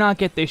yourself do not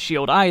get this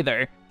shield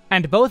either,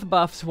 and both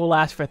buffs will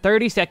last for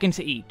 30 seconds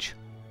each.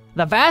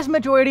 The vast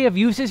majority of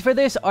uses for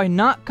this are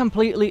not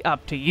completely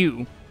up to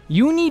you.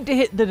 You need to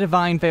hit the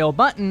Divine Veil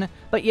button,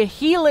 but your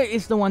healer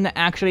is the one that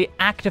actually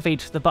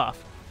activates the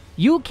buff.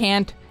 You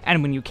can't,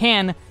 and when you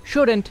can,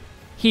 shouldn't,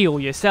 heal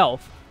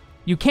yourself.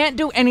 You can't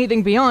do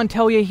anything beyond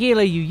tell your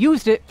healer you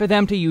used it for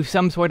them to use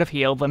some sort of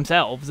heal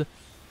themselves.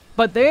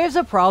 But there's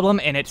a problem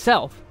in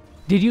itself.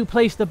 Did you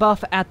place the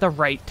buff at the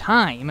right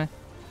time?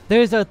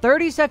 There's a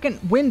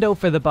 30-second window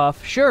for the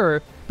buff,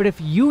 sure, but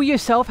if you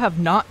yourself have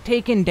not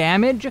taken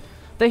damage,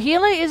 the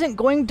healer isn't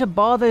going to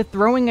bother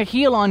throwing a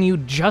heal on you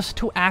just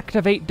to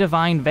activate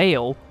Divine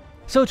Veil.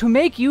 So to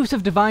make use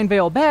of Divine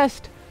Veil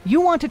best,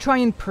 you want to try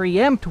and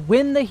preempt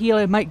when the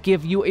healer might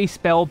give you a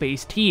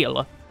spell-based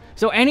heal.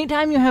 So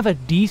anytime you have a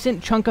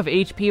decent chunk of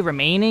HP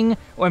remaining,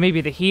 or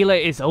maybe the healer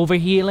is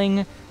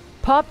overhealing,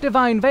 pop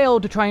Divine Veil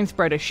to try and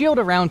spread a shield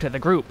around to the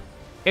group.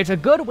 It's a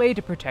good way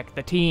to protect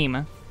the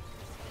team.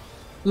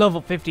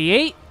 Level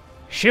 58,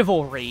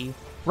 Chivalry.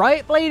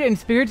 Riot Blade and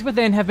Spirits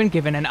Within have been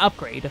given an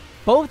upgrade.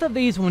 Both of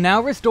these will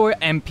now restore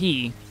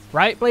MP.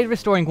 Riot Blade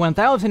restoring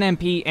 1000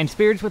 MP and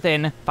Spirits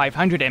Within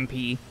 500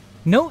 MP.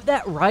 Note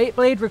that Riot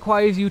Blade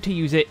requires you to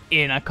use it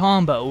in a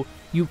combo.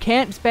 You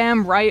can't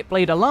spam Riot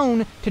Blade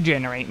alone to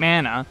generate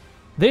mana.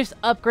 This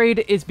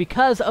upgrade is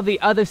because of the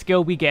other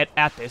skill we get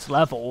at this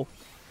level.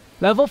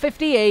 Level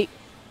 58,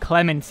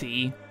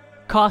 Clemency.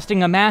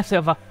 Costing a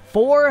massive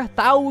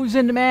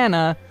 4000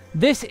 mana,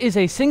 this is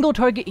a single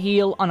target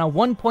heal on a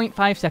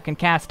 1.5 second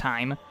cast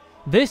time.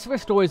 This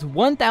restores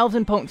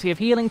 1000 potency of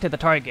healing to the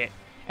target,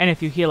 and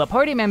if you heal a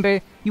party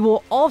member, you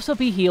will also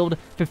be healed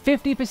for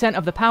 50%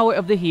 of the power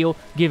of the heal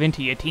given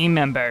to your team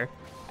member.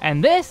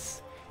 And this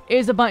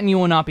is a button you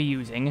will not be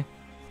using.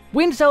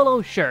 When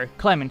solo, sure,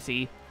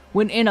 Clemency.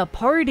 When in a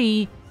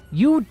party,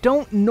 you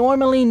don't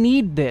normally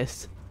need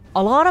this.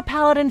 A lot of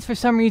paladins for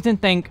some reason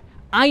think,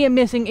 I am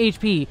missing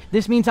HP,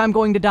 this means I'm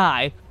going to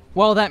die.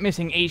 Well, that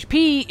missing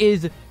HP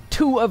is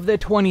 2 of the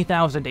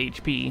 20,000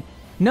 HP.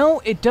 No,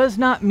 it does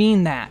not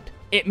mean that.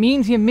 It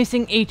means you're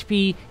missing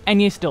HP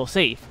and you're still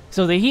safe,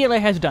 so the healer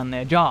has done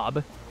their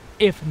job.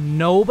 If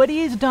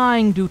nobody is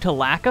dying due to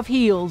lack of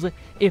heals,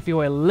 if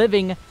you're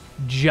living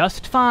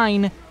just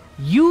fine,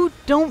 you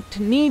don't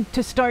need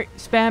to start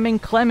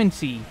spamming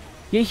Clemency.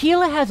 Your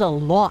healer has a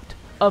lot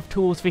of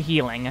tools for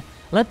healing.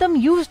 Let them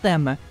use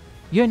them.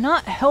 You're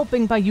not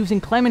helping by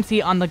using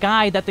Clemency on the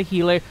guy that the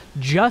healer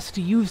just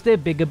used their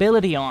big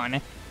ability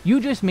on. You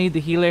just made the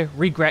healer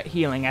regret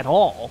healing at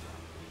all.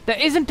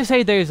 That isn't to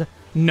say there's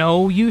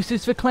no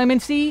uses for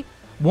Clemency.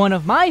 One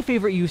of my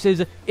favorite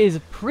uses is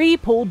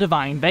pre-pull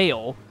Divine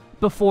Veil.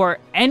 Before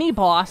any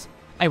boss,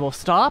 I will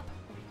stop,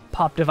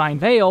 pop Divine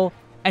Veil,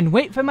 and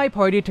wait for my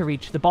party to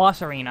reach the boss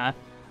arena.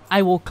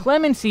 I will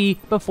Clemency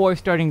before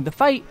starting the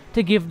fight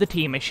to give the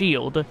team a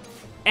shield.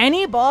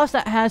 Any boss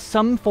that has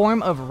some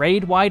form of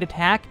raid-wide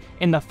attack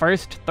in the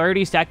first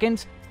 30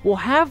 seconds will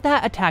have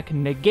that attack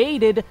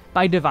negated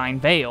by Divine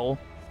Veil.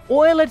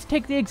 Or let's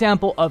take the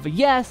example of,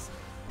 yes,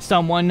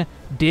 someone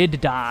did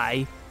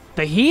die.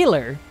 The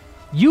healer.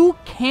 You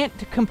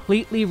can't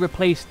completely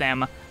replace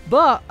them,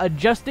 but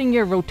adjusting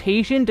your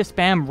rotation to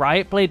spam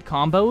Riot Blade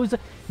combos,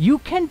 you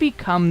can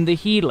become the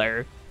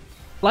healer.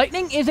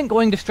 Lightning isn't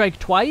going to strike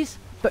twice,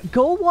 but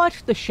go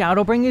watch the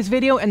Shadowbringers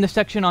video in the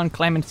section on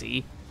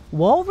Clemency.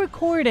 While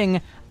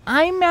recording,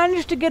 I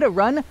managed to get a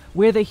run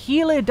where the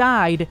healer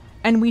died,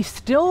 and we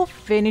still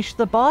finished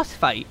the boss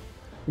fight.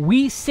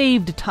 We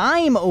saved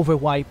time over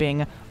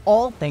wiping,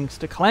 all thanks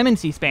to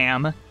Clemency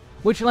spam.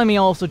 Which, let me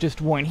also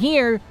just warn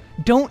here,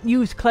 don't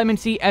use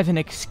Clemency as an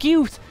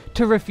excuse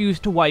to refuse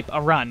to wipe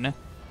a run.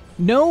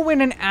 Know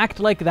when an act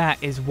like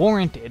that is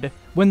warranted,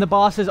 when the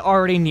boss is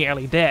already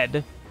nearly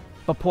dead.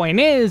 The point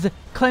is,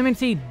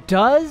 Clemency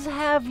does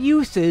have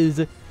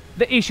uses.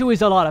 The issue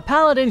is a lot of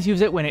paladins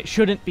use it when it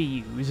shouldn't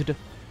be used.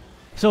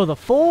 So the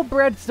full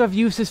breadth of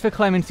uses for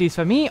Clemencies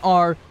for me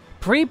are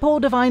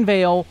pre-pull Divine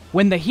Veil,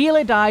 when the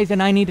healer dies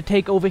and I need to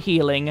take over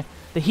healing,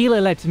 the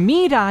healer lets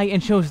me die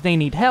and shows they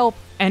need help,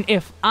 and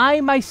if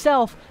I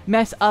myself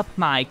mess up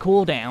my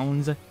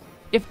cooldowns.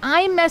 If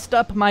I messed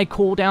up my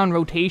cooldown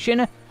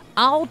rotation,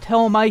 I'll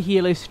tell my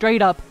healer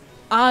straight up,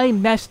 I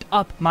messed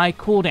up my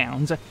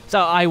cooldowns, so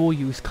I will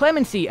use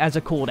Clemency as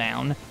a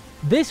cooldown.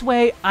 This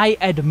way, I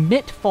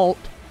admit fault,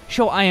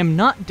 show I am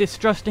not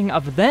distrusting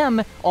of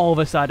them all of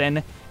a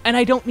sudden, and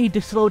I don't need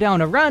to slow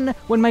down a run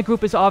when my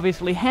group is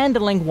obviously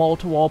handling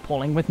wall-to-wall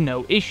pulling with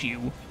no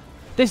issue.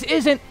 This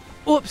isn't,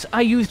 oops,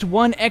 I used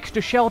one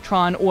extra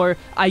Sheltron, or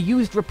I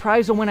used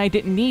Reprisal when I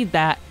didn't need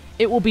that.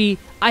 It will be,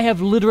 I have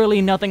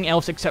literally nothing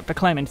else except for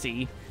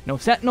Clemency. No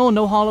Sentinel,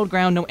 no Hollowed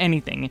Ground, no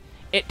anything.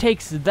 It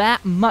takes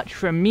that much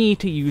for me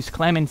to use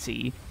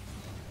Clemency.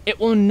 It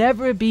will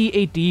never be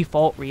a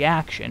default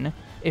reaction.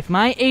 If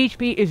my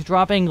HP is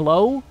dropping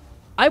low,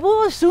 I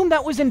will assume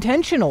that was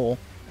intentional.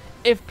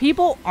 If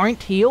people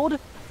aren't healed,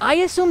 I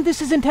assume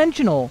this is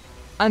intentional.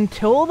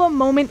 Until the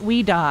moment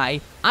we die,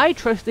 I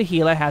trust the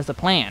healer has a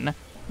plan.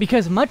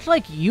 Because much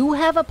like you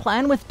have a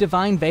plan with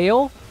Divine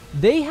Veil,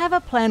 they have a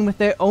plan with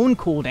their own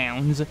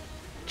cooldowns.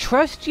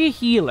 Trust your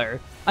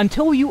healer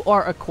until you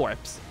are a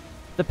corpse.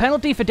 The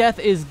penalty for death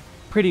is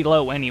pretty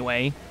low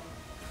anyway.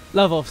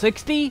 Level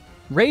 60,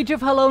 Rage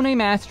of Halone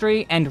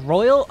Mastery and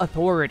Royal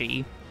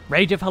Authority.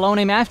 Rage of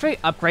Halone Mastery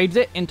upgrades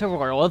it into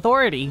Royal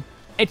Authority.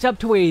 It's up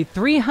to a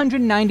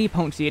 390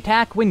 potency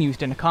attack when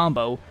used in a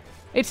combo.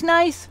 It's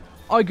nice,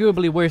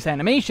 arguably worse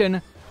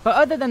animation, but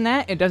other than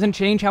that, it doesn't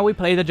change how we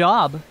play the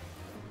job.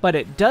 But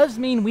it does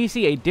mean we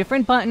see a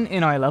different button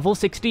in our level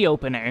 60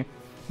 opener.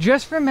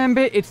 Just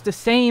remember it's the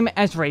same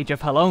as Rage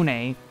of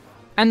Halone.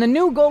 And the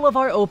new goal of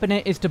our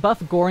opener is to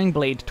buff Goring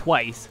Blade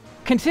twice.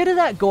 Consider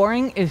that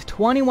Goring is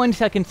 21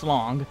 seconds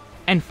long,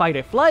 and Fight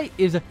or Flight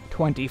is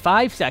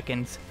 25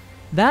 seconds.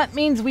 That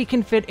means we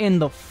can fit in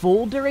the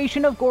full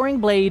duration of Goring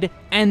Blade,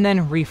 and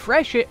then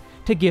refresh it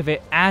to give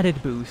it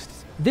added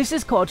boosts. This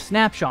is called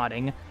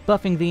snapshotting,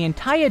 buffing the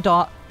entire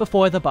dot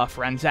before the buff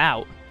runs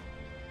out.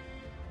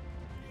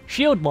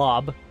 Shield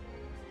Lob,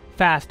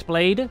 Fast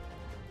Blade,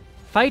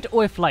 Fight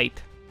or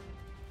Flight,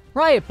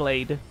 Riot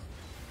Blade,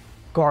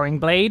 Goring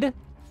Blade,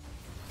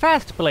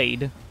 Fast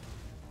Blade,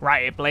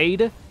 Riot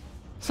Blade,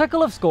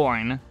 Circle of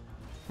Scorn,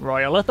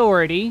 Royal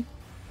Authority,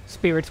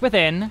 Spirits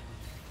Within,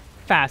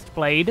 Fast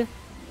Blade,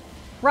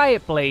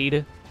 Riot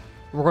Blade,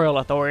 Royal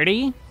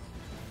Authority,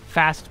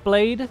 Fast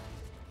Blade,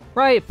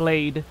 Riot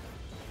Blade,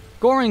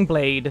 Goring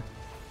Blade.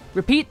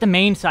 Repeat the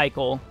main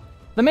cycle.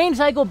 The main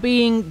cycle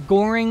being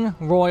Goring,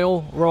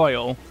 Royal,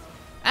 Royal.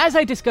 As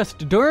I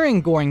discussed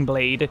during Goring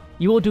Blade,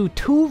 you will do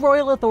 2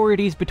 Royal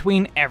Authorities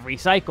between every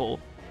cycle.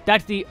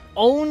 That's the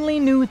only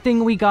new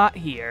thing we got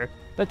here,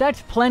 but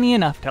that's plenty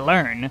enough to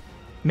learn.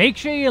 Make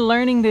sure you're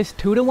learning this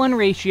 2-to-1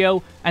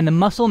 ratio and the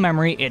muscle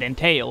memory it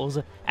entails,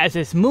 as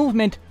this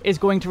movement is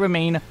going to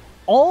remain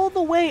all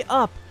the way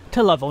up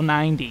to level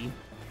 90.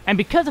 And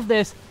because of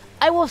this,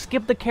 I will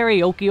skip the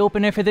karaoke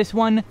opener for this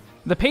one.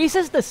 The pace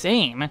is the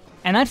same,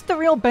 and that's the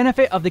real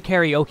benefit of the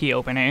karaoke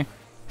opener.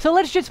 So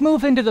let's just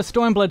move into the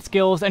Stormblood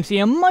skills and see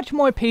a much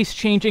more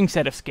pace-changing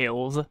set of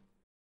skills.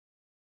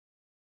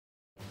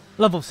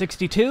 Level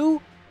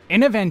 62,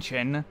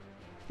 Intervention.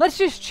 Let's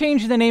just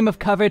change the name of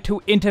cover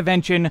to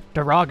Intervention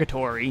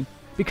Derogatory,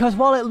 because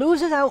while it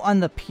loses out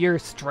on the pure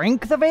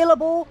strength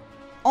available,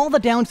 all the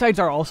downsides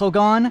are also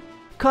gone,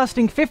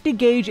 costing 50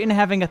 gauge and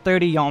having a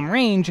 30 yalm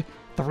range,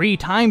 3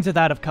 times of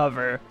that of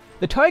cover.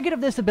 The target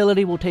of this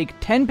ability will take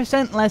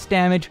 10% less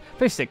damage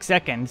for 6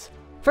 seconds.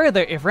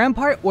 Further, if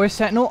Rampart or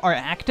Sentinel are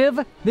active,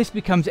 this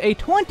becomes a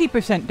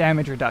 20%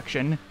 damage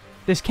reduction.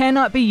 This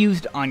cannot be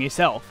used on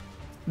yourself.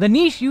 The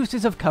niche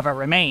uses of cover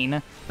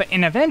remain, but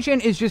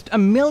Intervention is just a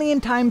million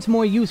times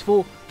more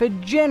useful for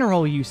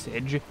general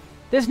usage.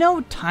 There's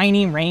no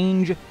tiny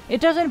range,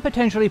 it doesn't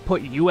potentially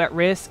put you at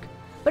risk,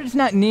 but it's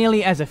not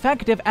nearly as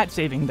effective at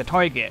saving the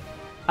target.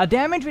 A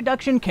damage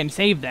reduction can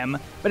save them,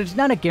 but it's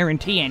not a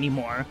guarantee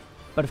anymore.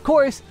 But of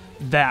course,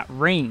 that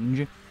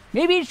range.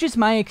 Maybe it's just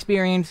my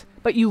experience,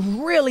 but you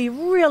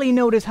really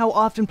notice how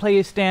often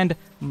players stand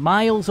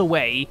miles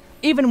away,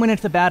 even when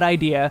it's a bad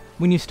idea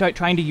when you start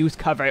trying to use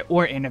cover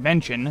or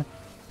intervention.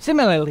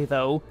 Similarly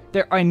though,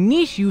 there are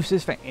niche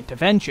uses for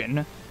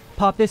intervention.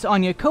 Pop this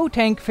on your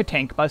co-tank for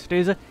tank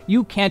busters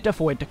you can't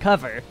afford to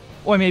cover.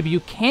 Or maybe you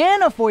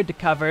can afford to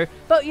cover,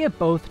 but you're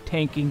both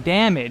tanking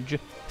damage.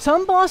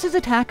 Some bosses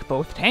attack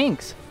both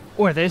tanks.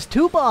 Or there's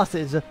 2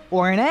 bosses,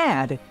 or an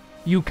ad.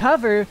 You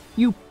cover,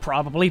 you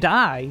probably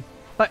die.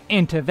 But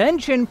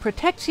intervention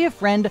protects your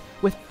friend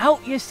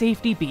without your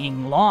safety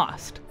being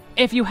lost.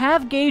 If you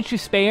have gauge to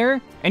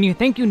spare, and you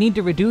think you need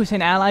to reduce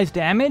an ally's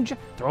damage,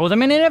 throw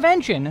them in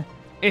intervention.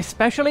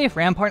 Especially if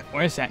Rampart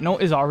or Sentinel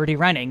is already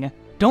running.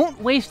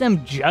 Don't waste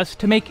them just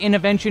to make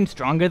intervention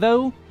stronger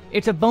though.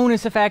 It's a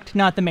bonus effect,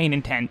 not the main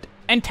intent.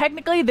 And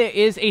technically there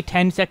is a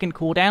 10-second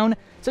cooldown,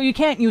 so you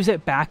can't use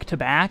it back to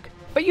back,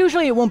 but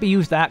usually it won't be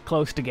used that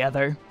close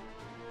together.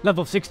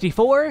 Level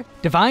 64,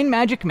 Divine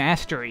Magic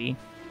Mastery.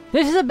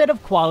 This is a bit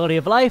of quality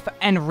of life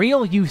and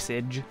real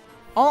usage.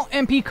 All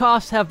MP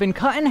costs have been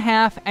cut in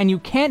half, and you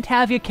can't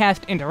have your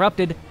cast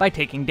interrupted by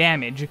taking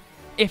damage.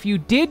 If you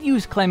did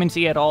use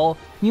Clemency at all,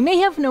 you may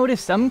have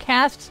noticed some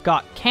casts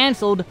got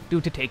cancelled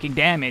due to taking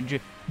damage.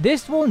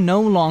 This will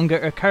no longer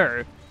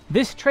occur.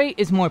 This trait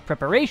is more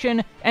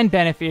preparation and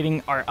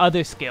benefiting our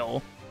other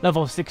skill.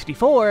 Level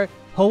 64,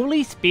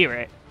 Holy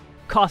Spirit.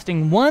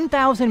 Costing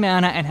 1000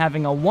 mana and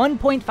having a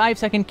 1.5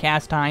 second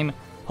cast time,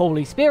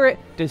 Holy Spirit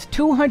does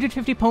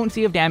 250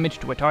 potency of damage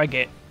to a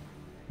target.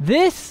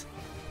 This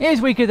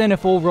is weaker than a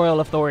full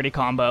Royal Authority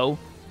combo.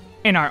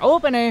 In our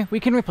opener, we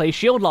can replace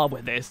Shield Lob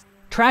with this.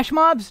 Trash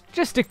mobs,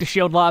 just stick to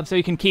Shield Lob so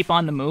you can keep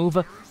on the move.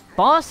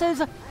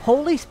 Bosses,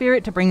 Holy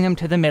Spirit to bring them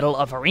to the middle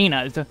of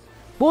arenas.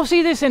 We'll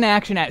see this in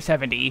action at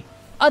 70.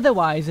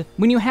 Otherwise,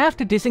 when you have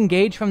to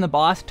disengage from the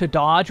boss to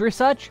dodge or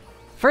such,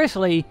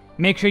 firstly,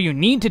 make sure you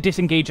need to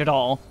disengage at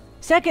all.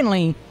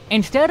 Secondly,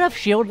 instead of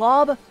Shield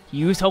Lob,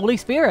 use Holy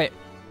Spirit.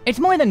 It's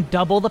more than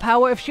double the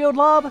power of Shield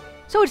Lob,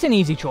 so it's an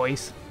easy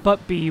choice.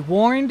 But be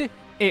warned,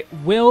 it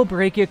will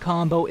break your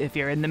combo if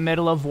you're in the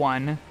middle of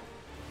one.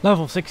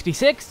 Level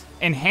 66,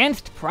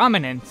 Enhanced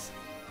Prominence.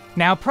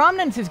 Now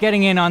Prominence is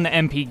getting in on the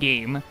MP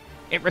game.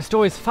 It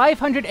restores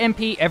 500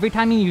 MP every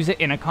time you use it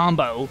in a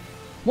combo.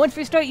 Once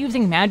we start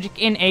using magic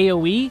in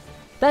AoE,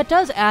 that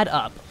does add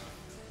up.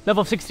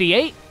 Level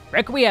 68,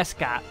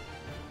 Requiescat.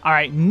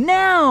 Alright,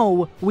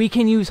 now we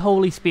can use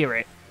Holy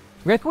Spirit.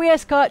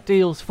 Requiescat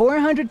deals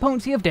 400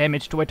 potency of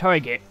damage to a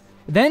target,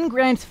 then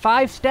grants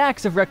 5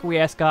 stacks of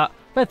Requiescat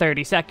for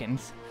 30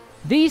 seconds.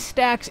 These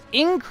stacks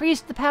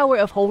increase the power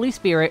of Holy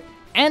Spirit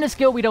and a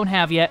skill we don't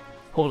have yet,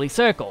 Holy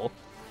Circle.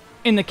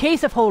 In the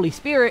case of Holy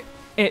Spirit,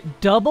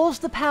 it doubles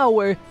the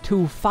power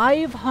to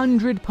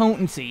 500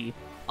 potency.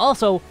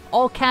 Also,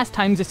 all cast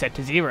times are set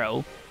to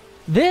 0.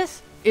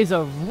 This is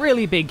a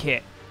really big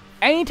hit.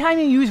 Anytime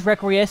you use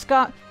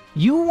Requiescat,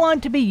 you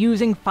want to be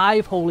using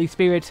 5 Holy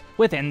Spirits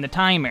within the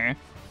timer.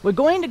 We're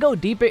going to go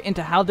deeper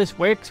into how this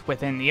works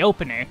within the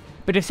opener,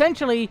 but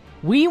essentially,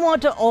 we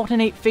want to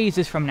alternate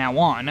phases from now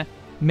on.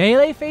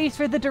 Melee phase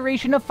for the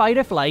duration of Fight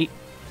or Flight,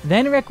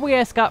 then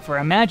Requiescat for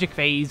a magic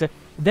phase,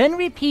 then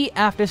repeat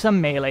after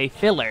some melee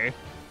filler.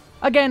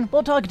 Again,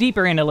 we'll talk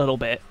deeper in a little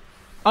bit.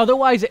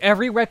 Otherwise,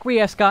 every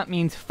Requiescat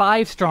means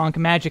 5 strong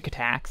magic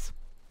attacks.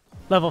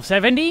 Level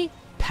 70,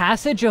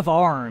 Passage of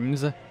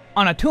Arms.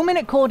 On a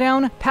 2-minute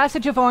cooldown,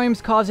 Passage of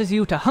Arms causes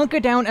you to hunker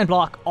down and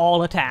block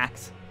all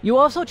attacks. You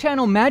also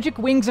channel Magic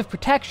Wings of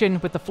Protection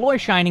with the floor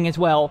shining as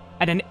well,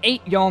 at an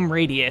 8 yalm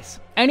radius.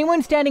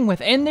 Anyone standing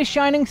within this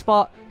shining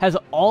spot has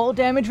all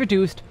damage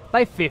reduced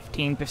by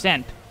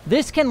 15%.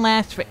 This can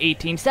last for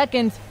 18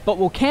 seconds, but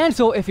will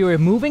cancel if you are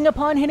moving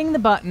upon hitting the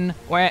button,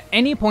 or at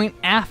any point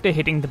after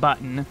hitting the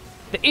button.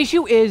 The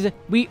issue is,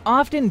 we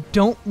often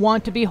don't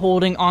want to be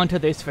holding onto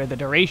this for the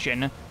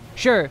duration.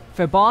 Sure,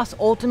 for boss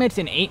ultimates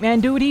and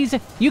 8-man duties,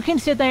 you can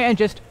sit there and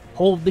just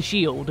hold the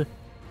shield.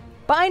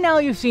 By now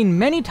you've seen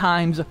many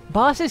times,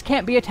 bosses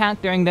can't be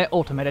attacked during their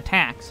ultimate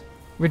attacks.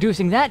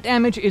 Reducing that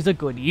damage is a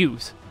good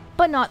use,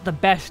 but not the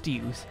best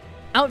use.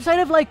 Outside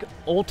of like,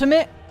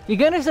 ultimate, you're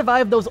gonna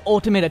survive those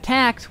ultimate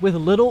attacks with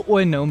little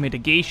or no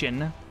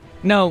mitigation.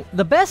 No,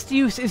 the best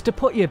use is to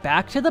put you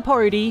back to the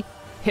party,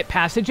 hit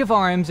Passage of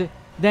Arms,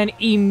 then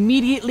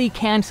immediately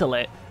cancel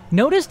it.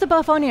 Notice the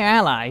buff on your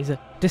allies.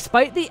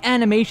 Despite the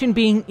animation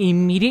being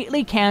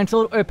immediately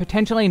cancelled or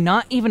potentially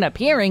not even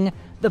appearing,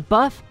 the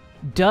buff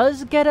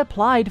does get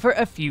applied for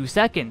a few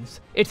seconds.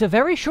 It's a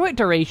very short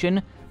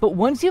duration, but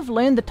once you've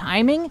learned the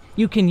timing,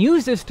 you can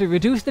use this to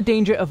reduce the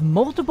danger of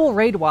multiple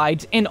raid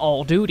wides in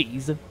all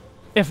duties.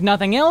 If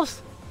nothing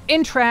else,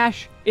 in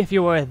Trash, if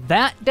you are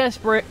that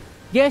desperate,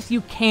 yes,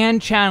 you can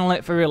channel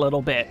it for a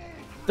little bit.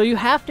 Though you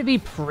have to be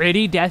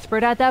pretty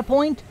desperate at that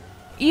point.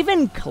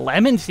 Even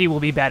Clemency will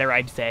be better,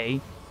 I'd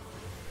say.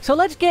 So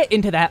let's get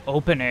into that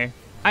opener.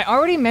 I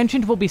already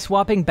mentioned we'll be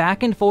swapping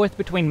back and forth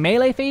between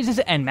melee phases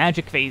and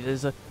magic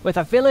phases, with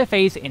a filler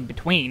phase in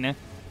between.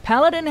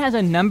 Paladin has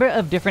a number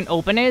of different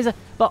openers,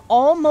 but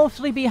I'll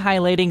mostly be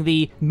highlighting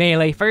the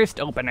melee first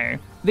opener.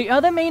 The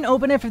other main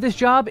opener for this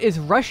job is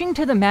rushing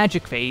to the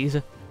magic phase.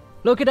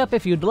 Look it up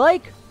if you'd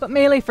like, but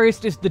melee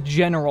first is the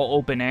general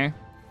opener.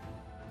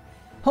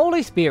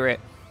 Holy Spirit,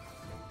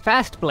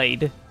 Fast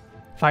Blade,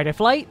 Fight or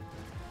Flight,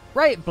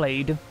 Riot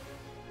Blade,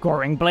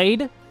 Goring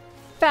Blade,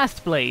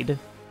 Fast Blade,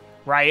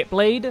 Riot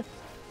Blade,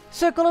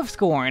 Circle of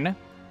Scorn,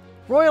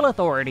 Royal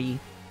Authority,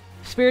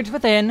 Spirits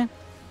Within,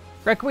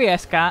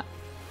 Requiescat,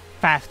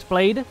 Fast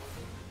Blade,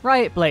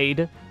 Riot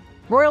Blade,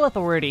 Royal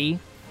Authority,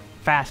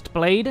 Fast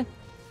Blade,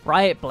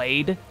 Riot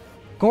Blade,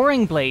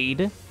 Goring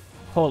Blade,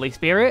 Holy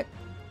Spirit,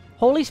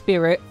 Holy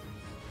Spirit,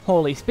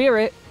 Holy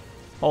Spirit,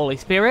 Holy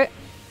Spirit,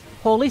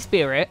 Holy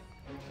Spirit,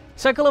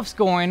 Circle of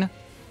Scorn,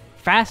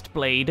 Fast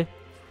Blade,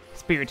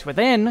 Spirits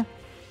Within,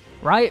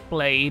 Riot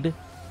Blade,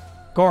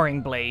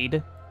 Goring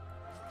Blade.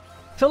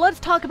 So let's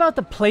talk about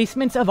the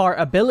placements of our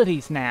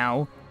abilities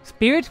now.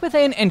 Spirits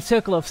Within and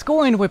Circle of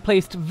Scorn were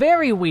placed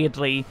very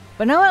weirdly,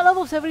 but now at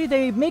level 70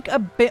 they make a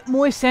bit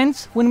more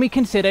sense when we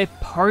consider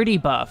party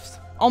buffs.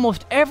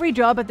 Almost every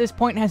job at this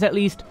point has at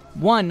least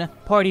one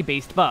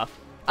party-based buff,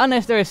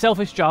 unless they're a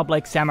selfish job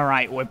like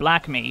Samurai or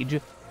Black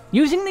Mage.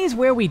 Using these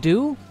where we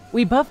do,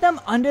 we buff them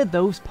under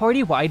those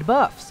party-wide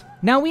buffs.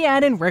 Now we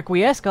add in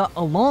Requiescat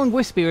along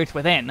with Spirits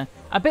Within,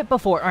 a bit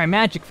before our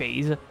magic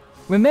phase.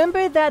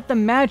 Remember that the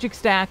magic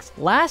stacks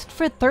last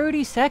for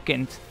 30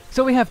 seconds,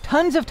 so we have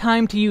tons of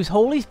time to use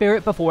Holy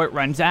Spirit before it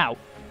runs out.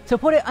 So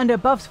put it under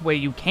buffs where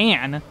you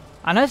can.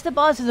 Unless the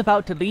boss is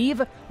about to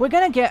leave, we're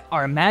gonna get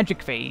our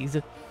magic phase.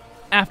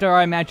 After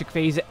our magic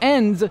phase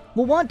ends,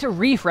 we'll want to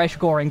refresh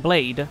Goring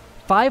Blade.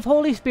 5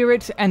 Holy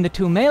Spirits and the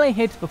 2 melee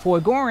hits before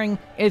Goring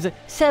is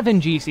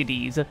 7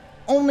 GCDs,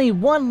 only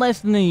 1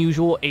 less than the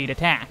usual 8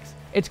 attacks.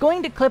 It's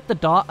going to clip the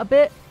dot a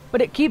bit,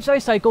 but it keeps our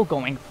cycle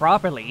going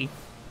properly.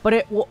 But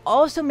it will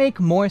also make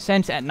more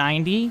sense at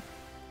 90.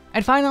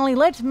 And finally,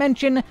 let's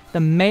mention the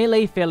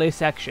melee filler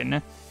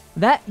section.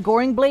 That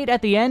Goring Blade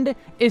at the end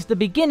is the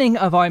beginning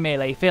of our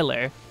melee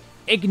filler.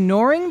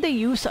 Ignoring the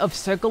use of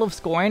Circle of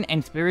Scorn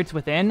and Spirits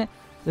Within,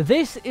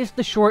 this is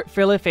the short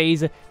filler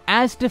phase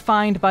as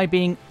defined by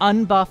being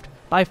unbuffed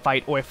by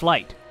Fight or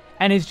Flight,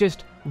 and is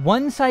just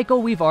one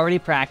cycle we've already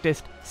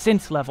practiced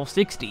since level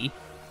 60.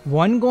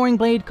 1 Goring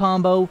Blade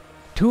combo,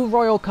 2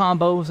 Royal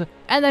combos,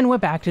 and then we're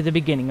back to the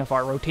beginning of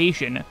our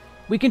rotation.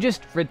 We can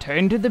just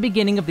return to the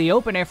beginning of the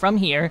opener from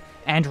here,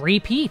 and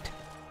repeat.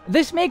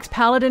 This makes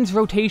Paladin's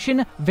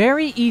rotation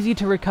very easy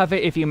to recover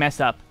if you mess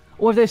up,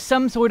 or there's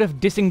some sort of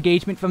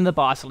disengagement from the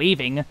boss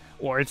leaving,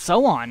 or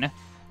so on.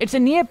 It's a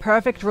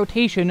near-perfect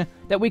rotation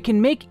that we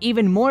can make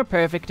even more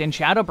perfect in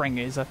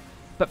Shadowbringers.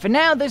 But for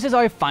now, this is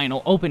our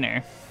final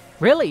opener.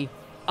 Really,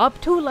 up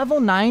to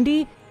level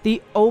 90,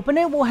 the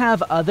opener will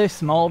have other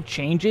small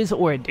changes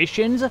or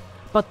additions,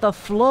 but the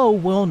flow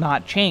will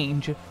not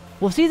change.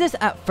 We'll see this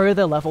at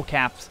further level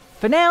caps.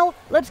 For now,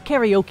 let's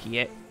karaoke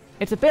it.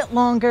 It's a bit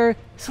longer,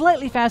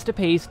 slightly faster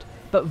paced,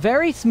 but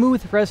very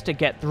smooth for us to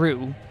get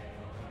through.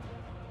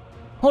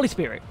 Holy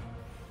Spirit.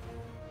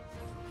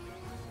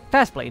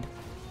 Fast Blade.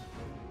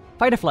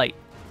 Fight or Flight.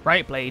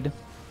 Riot Blade.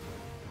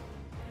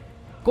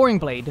 Goring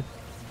Blade.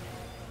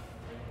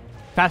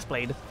 Fast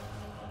Blade.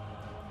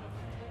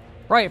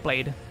 Riot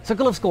Blade.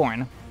 Circle of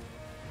Scorn.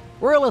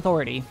 Royal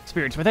Authority.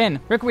 Spirits Within.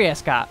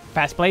 Requiescat.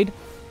 Fast Blade.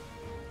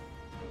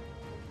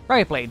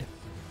 Riot Blade.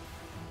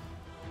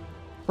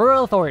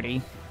 Royal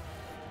Authority.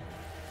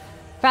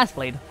 Fast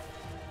Blade.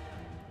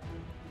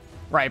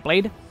 Riot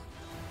Blade.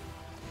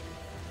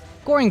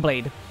 Goring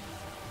Blade.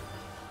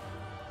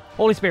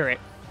 Holy Spirit.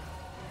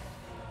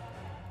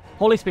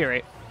 Holy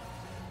Spirit.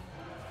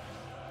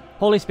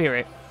 Holy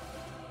Spirit.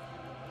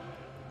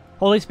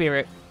 Holy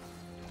Spirit.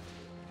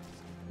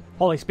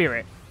 Holy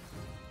Spirit.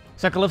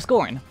 Circle of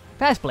Scorn.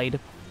 Fast Blade.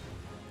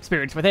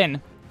 Spirits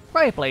Within.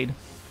 Riot Blade.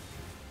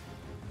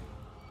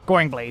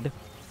 Goring Blade.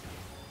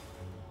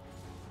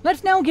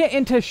 Let's now get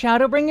into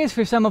Shadowbringers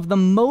for some of the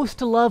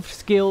most loved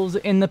skills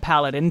in the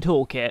Paladin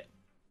toolkit.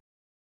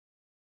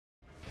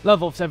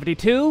 Level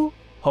 72,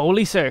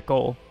 Holy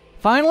Circle.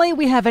 Finally,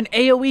 we have an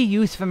AoE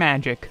use for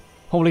magic.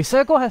 Holy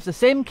Circle has the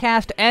same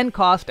cast and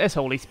cost as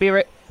Holy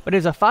Spirit, but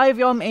is a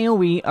 5-yalm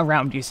AoE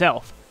around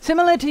yourself,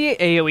 similar to your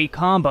AoE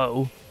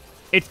combo.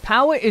 Its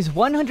power is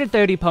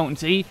 130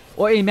 potency,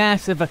 or a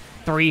massive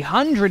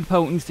 300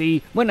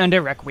 potency when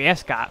under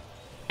Requiescat.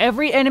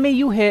 Every enemy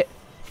you hit,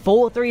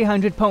 full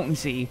 300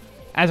 potency.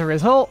 As a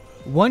result,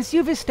 once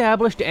you've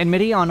established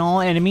enmity on all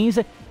enemies,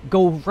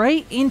 go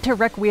right into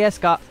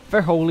Requiescat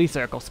for Holy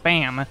Circle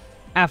spam.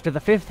 After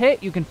the 5th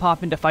hit, you can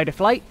pop into Fight or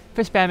Flight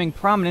for spamming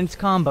Prominence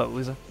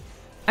combos.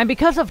 And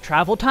because of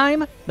travel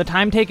time, the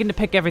time taken to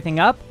pick everything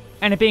up,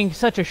 and it being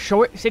such a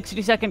short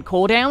 60-second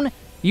cooldown,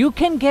 you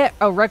can get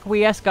a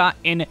Requiescat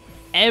in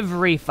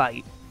every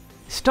fight.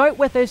 Start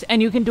with this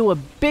and you can do a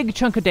big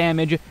chunk of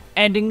damage,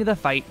 ending the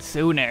fight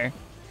sooner.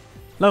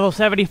 Level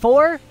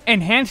 74,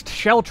 Enhanced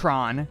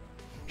Sheltron.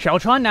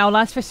 Sheltron now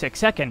lasts for 6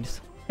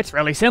 seconds. It's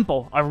really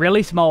simple, a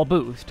really small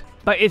boost,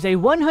 but is a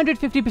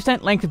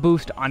 150% length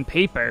boost on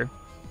paper.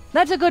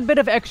 That's a good bit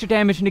of extra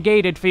damage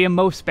negated for your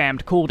most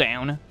spammed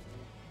cooldown.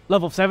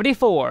 Level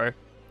 74,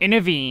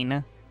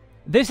 Intervene.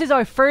 This is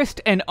our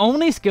first and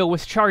only skill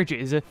with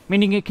charges,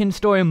 meaning it can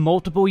store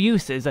multiple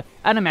uses,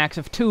 at a max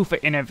of 2 for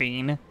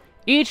Intervene.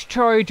 Each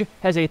charge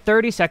has a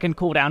 30-second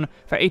cooldown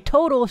for a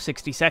total of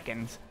 60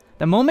 seconds.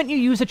 The moment you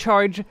use a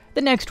charge,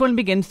 the next one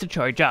begins to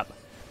charge up.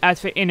 As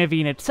for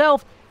Intervene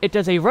itself, it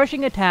does a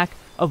rushing attack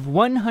of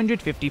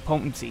 150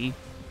 potency.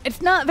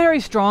 It's not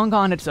very strong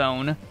on its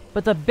own,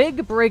 but the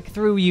big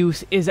breakthrough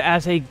use is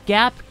as a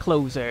gap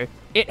closer.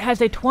 It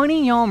has a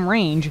 20 yalm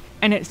range,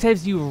 and it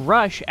says you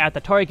rush at the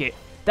target.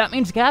 That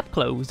means gap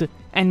close,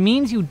 and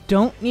means you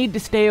don't need to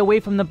stay away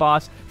from the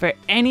boss for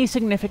any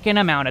significant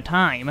amount of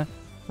time.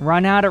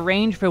 Run out of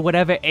range for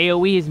whatever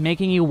AoE is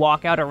making you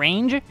walk out of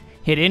range,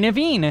 hit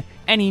Intervene,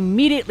 and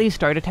immediately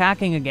start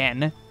attacking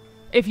again.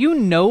 If you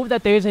know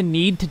that there's a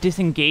need to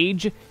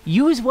disengage,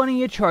 use one of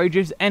your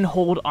charges and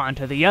hold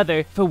onto the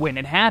other for when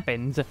it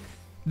happens.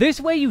 This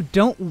way you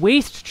don't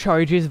waste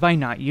charges by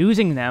not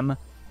using them,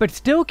 but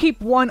still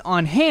keep one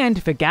on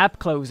hand for gap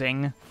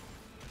closing.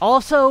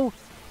 Also,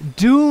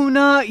 do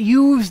not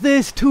use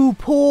this to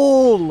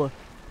pull!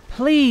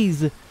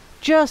 Please,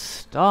 just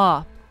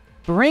stop.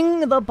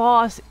 Bring the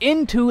boss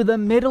into the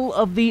middle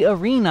of the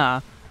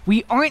arena.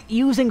 We aren't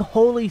using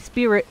Holy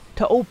Spirit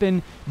to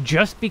open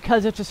just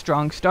because it's a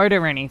strong start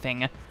or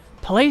anything.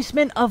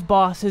 Placement of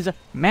bosses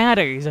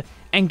matters,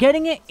 and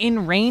getting it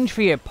in range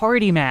for your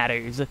party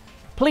matters.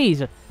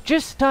 Please,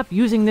 just stop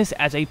using this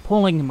as a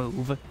pulling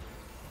move.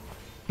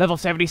 Level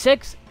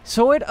 76,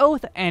 Sword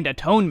Oath and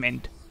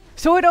Atonement.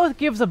 Sword Oath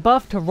gives a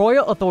buff to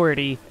Royal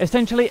Authority,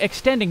 essentially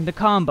extending the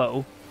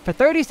combo. For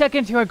 30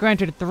 seconds you are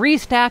granted 3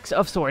 stacks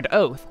of Sword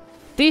Oath.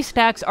 These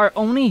stacks are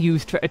only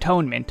used for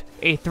Atonement,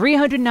 a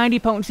 390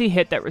 potency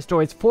hit that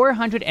restores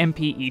 400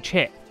 MP each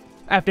hit.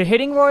 After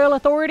hitting Royal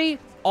Authority,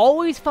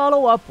 always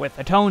follow up with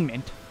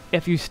Atonement.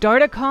 If you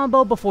start a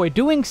combo before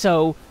doing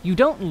so, you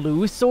don't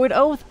lose Sword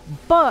Oath,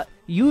 but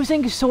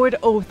using Sword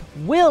Oath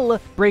will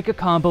break a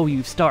combo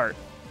you start.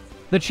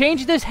 The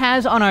change this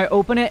has on our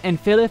opener and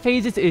filler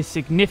phases is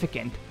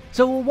significant,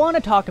 so we'll want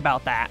to talk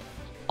about that.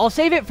 I'll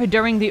save it for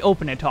during the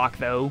opener talk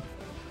though.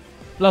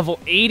 Level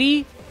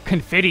 80,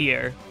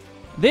 Confidier.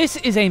 This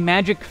is a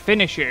magic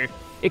finisher.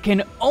 It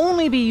can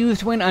only be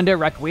used when under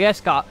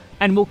Requiescat,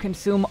 and will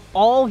consume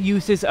all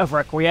uses of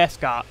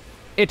Requiescat.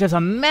 It does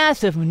a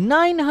massive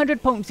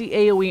 900 potency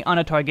AoE on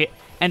a target,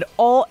 and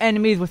all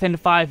enemies within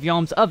 5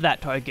 yalms of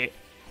that target.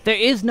 There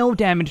is no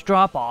damage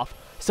drop-off,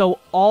 so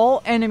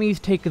all enemies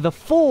take the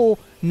full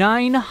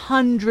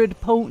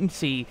 900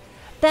 potency.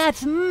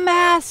 That's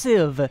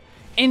massive!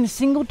 In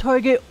single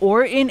target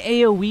or in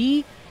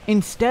AoE,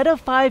 instead of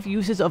 5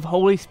 uses of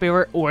Holy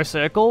Spirit or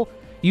Circle,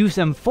 use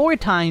them 4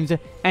 times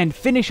and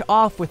finish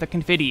off with a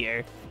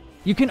Confidier.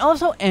 You can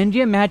also end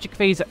your magic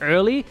phase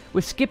early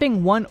with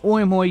skipping 1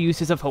 or more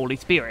uses of Holy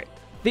Spirit.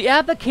 The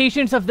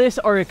applications of this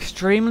are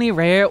extremely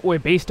rare or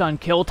based on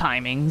kill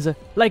timings.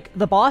 Like,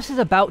 the boss is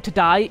about to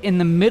die in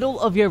the middle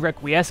of your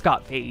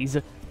Requiescat phase.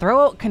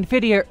 Throw out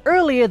Confidier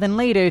earlier than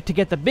later to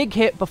get the big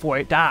hit before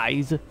it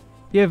dies.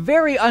 You're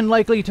very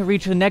unlikely to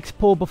reach the next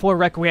pull before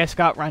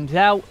Requiescat runs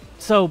out,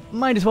 so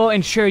might as well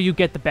ensure you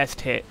get the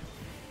best hit.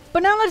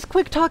 But now let's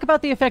quick talk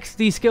about the effects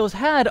these skills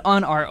had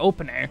on our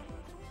opener.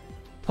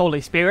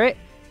 Holy Spirit,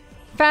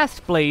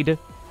 Fast Blade,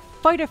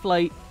 Fight or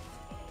Flight,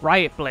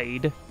 Riot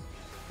Blade,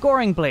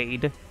 Goring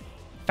Blade,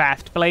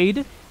 Fast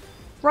Blade,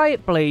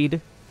 Riot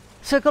Blade,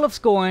 Circle of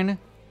Scorn,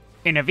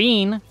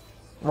 Intervene,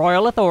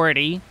 Royal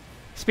Authority,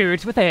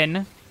 Spirits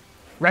Within,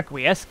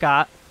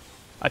 Requiescat,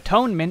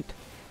 Atonement,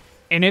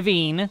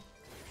 Intervene,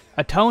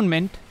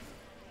 Atonement,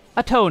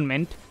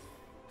 Atonement,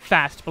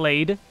 Fast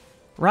Blade,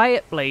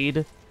 Riot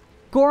Blade,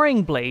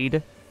 Goring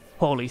Blade,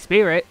 Holy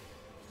Spirit,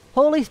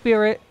 Holy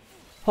Spirit,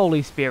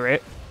 Holy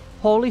Spirit,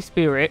 Holy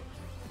Spirit,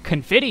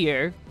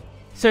 Confiteor,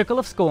 Circle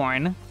of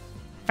Scorn,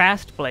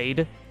 Fast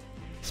Blade,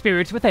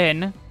 Spirits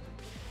Within,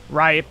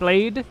 Riot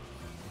Blade,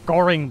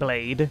 Goring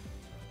Blade.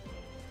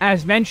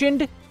 As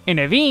mentioned,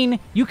 Intervene,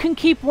 you can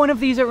keep one of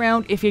these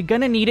around if you're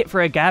gonna need it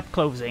for a gap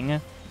closing.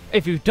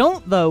 If you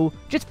don't though,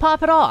 just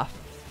pop it off.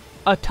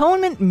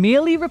 Atonement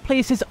merely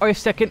replaces our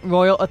second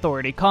Royal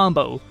Authority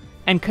combo,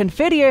 and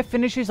Confiteor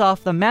finishes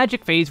off the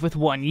magic phase with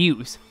one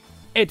use.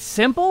 It's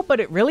simple, but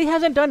it really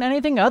hasn't done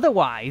anything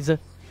otherwise.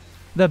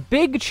 The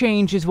big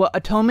change is what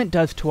Atonement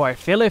does to our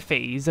filler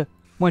phase.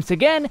 Once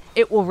again,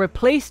 it will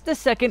replace the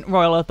second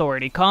Royal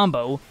Authority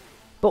combo,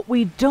 but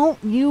we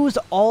don't use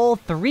all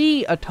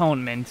 3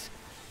 Atonements.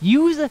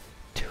 Use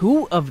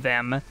 2 of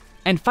them,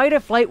 and Fight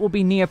or Flight will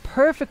be near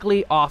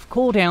perfectly off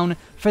cooldown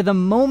for the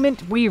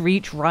moment we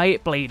reach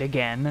Riot Blade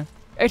again.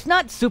 It's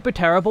not super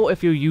terrible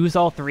if you use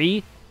all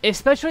 3,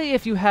 especially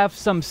if you have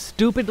some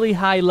stupidly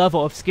high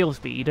level of skill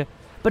speed,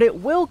 but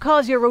it will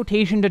cause your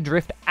rotation to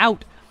drift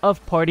out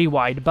of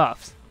party-wide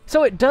buffs.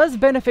 So it does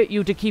benefit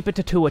you to keep it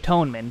to 2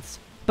 Atonements.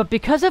 But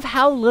because of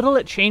how little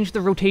it changed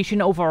the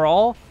rotation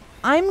overall,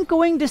 I'm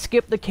going to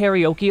skip the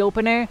karaoke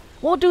opener.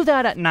 We'll do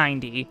that at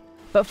 90.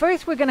 But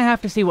first we're gonna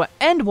have to see what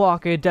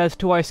Endwalker does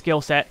to our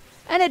skill set,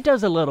 and it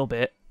does a little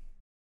bit.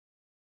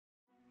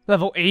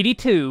 Level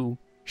 82,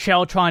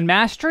 Sheltron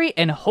Mastery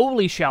and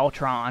Holy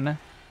Sheltron.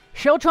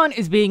 Sheltron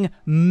is being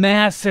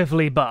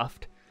massively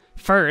buffed.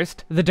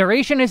 First, the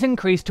duration is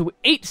increased to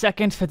 8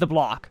 seconds for the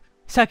block.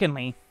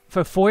 Secondly,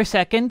 for 4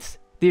 seconds,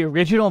 the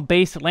original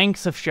base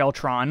lengths of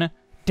Sheltron,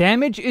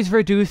 damage is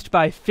reduced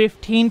by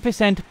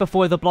 15%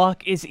 before the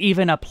block is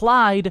even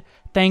applied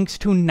thanks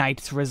to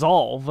Knight's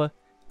Resolve.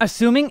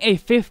 Assuming a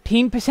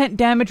 15%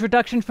 damage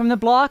reduction from the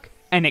block,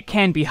 and it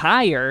can be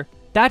higher,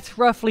 that's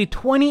roughly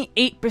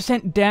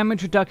 28%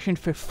 damage reduction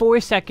for 4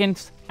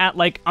 seconds at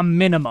like a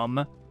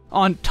minimum.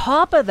 On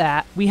top of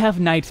that, we have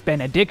Knight's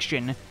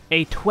Benediction,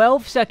 a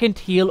 12-second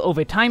heal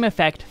over time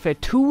effect for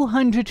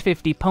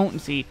 250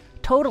 potency,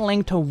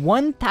 totaling to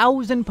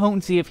 1000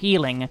 potency of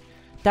healing.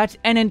 That's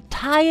an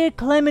entire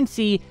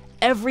clemency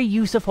every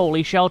use of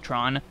Holy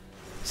Sheltron.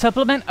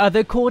 Supplement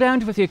other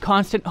cooldowns with your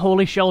constant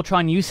Holy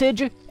Sheltron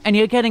usage, and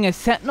you're getting a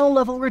Sentinel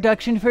level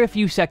reduction for a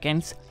few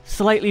seconds,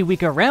 slightly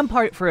weaker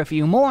Rampart for a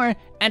few more,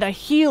 and a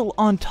heal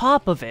on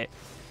top of it.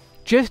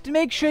 Just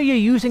make sure you're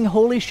using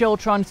Holy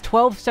Sheltrons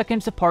 12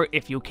 seconds apart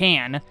if you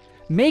can.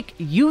 Make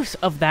use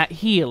of that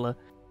heal.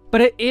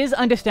 But it is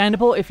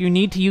understandable if you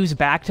need to use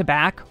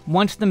back-to-back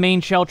once the main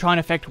Sheltron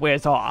effect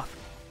wears off.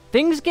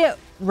 Things get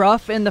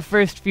rough in the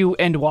first few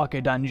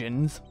Endwalker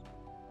dungeons.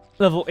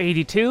 Level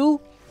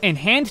 82,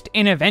 Enhanced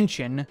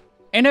Intervention.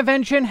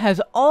 Intervention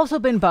has also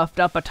been buffed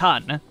up a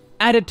ton.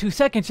 Added 2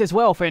 seconds as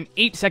well for an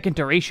 8-second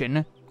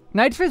duration.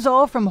 Knight's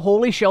Resolve from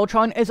Holy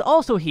Sheltron is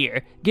also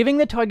here, giving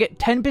the target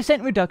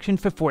 10% reduction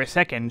for 4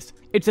 seconds.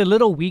 It's a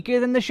little weaker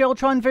than the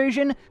Sheltron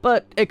version,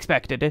 but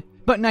expected.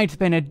 But Knight's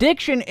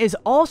Benediction is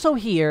also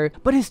here,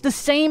 but it's the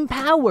same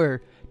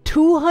power!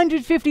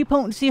 250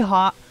 potency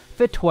hot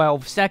for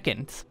 12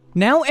 seconds.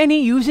 Now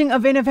any using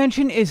of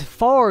Intervention is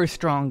far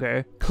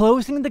stronger,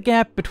 closing the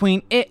gap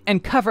between it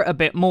and cover a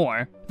bit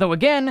more. Though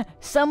again,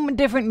 some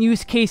different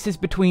use cases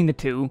between the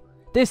two.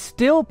 There's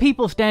still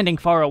people standing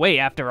far away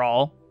after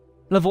all.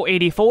 Level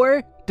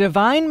 84,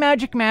 Divine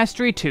Magic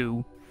Mastery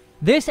 2.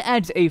 This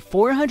adds a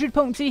 400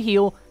 potency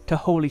heal to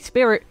Holy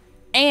Spirit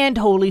and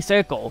Holy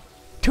Circle.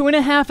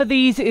 2.5 of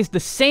these is the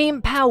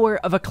same power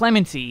of a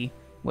Clemency,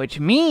 which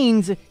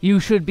means you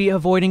should be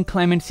avoiding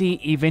Clemency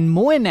even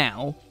more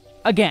now.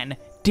 Again,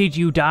 did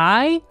you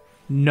die?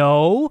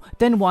 No?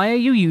 Then why are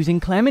you using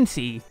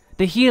Clemency?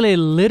 The healer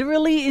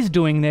literally is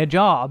doing their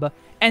job,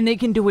 and they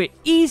can do it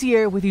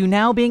easier with you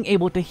now being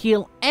able to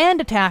heal and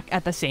attack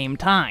at the same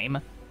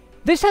time.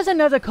 This has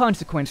another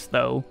consequence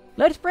though.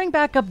 Let's bring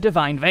back up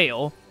Divine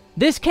Veil.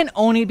 This can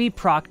only be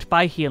procced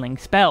by healing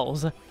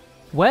spells.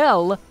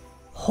 Well,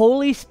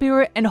 Holy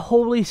Spirit and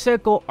Holy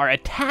Circle are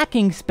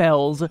attacking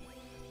spells,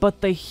 but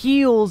the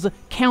heals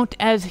count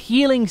as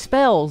healing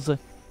spells.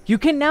 You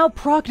can now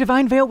proc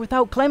Divine Veil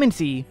without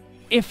Clemency.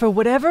 If for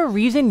whatever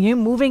reason you're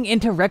moving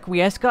into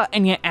Requiescat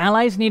and your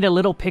allies need a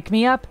little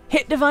pick-me-up,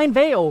 hit Divine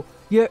Veil.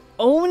 Your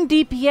own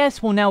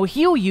DPS will now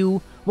heal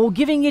you while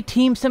giving your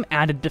team some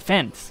added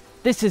defense.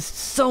 This is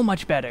so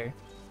much better.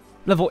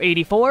 Level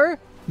 84,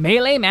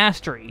 Melee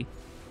Mastery.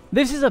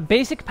 This is a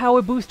basic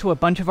power boost to a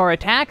bunch of our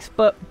attacks,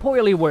 but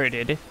poorly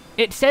worded.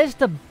 It says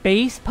the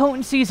base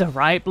potencies of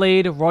Riot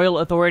Blade, Royal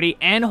Authority,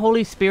 and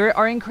Holy Spirit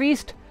are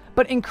increased,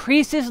 but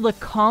increases the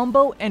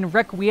combo and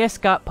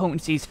Requiescat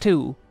potencies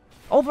too.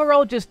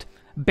 Overall, just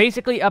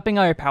basically upping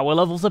our power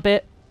levels a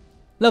bit.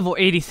 Level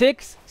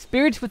 86,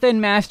 Spirits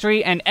Within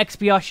Mastery and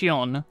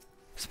Expiation.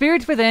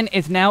 Spirits Within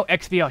is now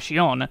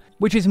Expiation,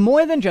 which is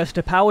more than just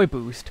a power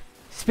boost.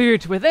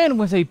 Spirits Within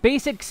was a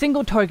basic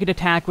single target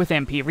attack with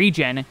MP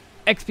regen.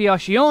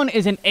 Expiation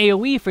is an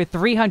AoE for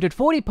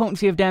 340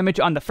 potency of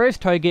damage on the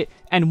first target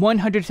and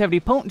 170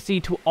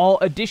 potency to all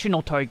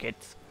additional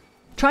targets.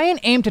 Try and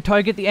aim to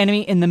target the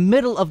enemy in the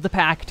middle of the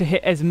pack to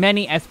hit as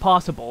many as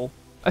possible.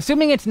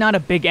 Assuming it's not a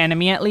big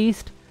enemy at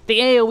least, the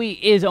AoE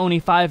is only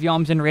 5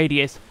 yalms in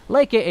radius,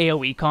 like a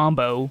AoE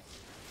combo.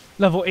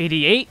 Level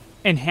 88,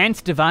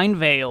 Enhanced Divine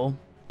Veil.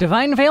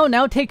 Divine Veil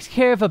now takes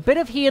care of a bit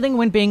of healing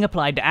when being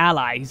applied to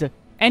allies.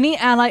 Any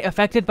ally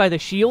affected by the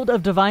Shield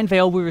of Divine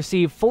Veil will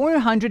receive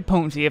 400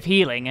 potency of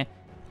healing.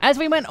 As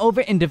we went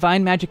over in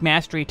Divine Magic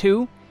Mastery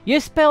 2, your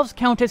spells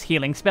count as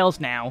healing spells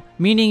now,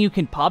 meaning you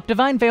can pop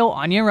Divine Veil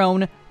on your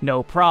own,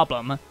 no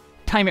problem.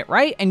 Time it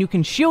right and you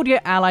can shield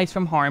your allies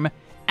from harm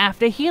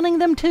after healing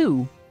them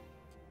too.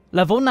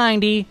 Level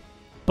 90,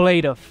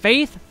 Blade of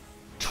Faith,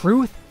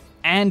 Truth,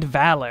 and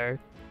Valor.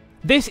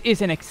 This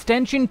is an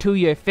extension to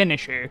your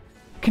finisher.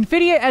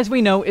 Confidia, as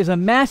we know, is a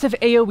massive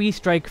AoE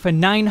strike for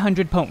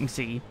 900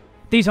 potency.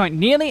 These aren't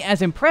nearly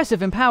as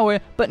impressive in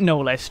power, but no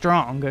less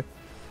strong.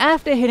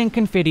 After hitting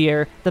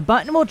Confidia, the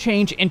button will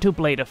change into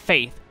Blade of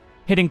Faith.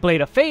 Hitting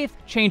Blade of Faith,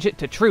 change it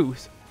to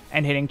Truth,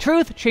 and hitting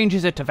Truth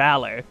changes it to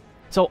Valor.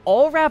 So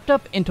all wrapped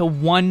up into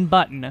one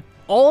button.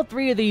 All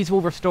 3 of these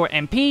will restore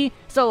MP,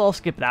 so I'll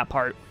skip that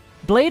part.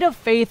 Blade of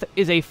Faith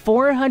is a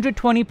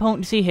 420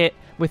 potency hit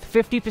with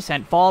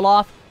 50% fall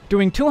off,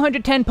 doing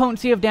 210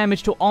 potency of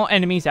damage to all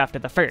enemies after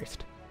the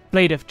first.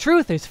 Blade of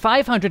Truth is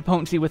 500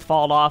 potency with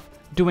fall off,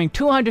 doing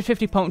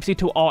 250 potency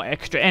to all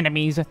extra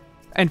enemies.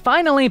 And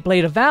finally,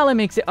 Blade of Valor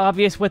makes it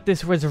obvious what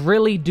this was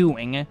really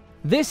doing.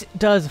 This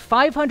does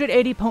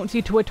 580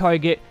 potency to a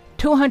target,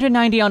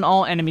 290 on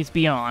all enemies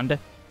beyond.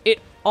 It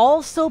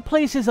also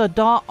places a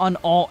dot on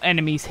all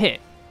enemies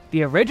hit.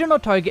 The original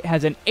target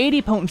has an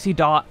 80 potency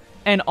dot,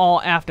 and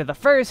all after the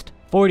first,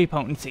 40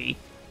 potency.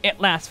 It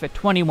lasts for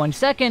 21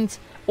 seconds,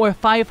 or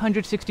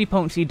 560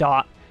 potency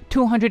dot,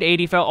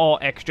 280 for all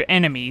extra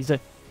enemies.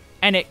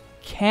 And it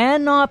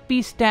cannot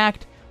be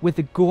stacked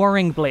with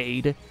Goring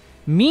Blade,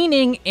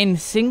 meaning in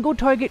single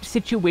target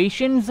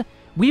situations,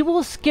 we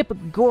will skip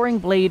Goring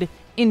Blade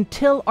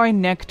until our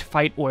next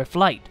fight or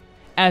flight,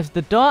 as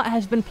the dot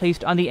has been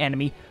placed on the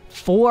enemy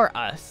for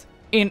us.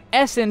 In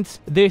essence,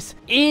 this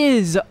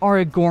is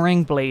our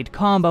Goring Blade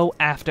combo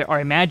after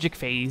our magic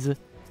phase.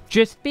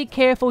 Just be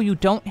careful you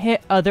don't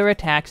hit other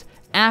attacks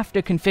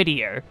after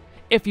Confidia.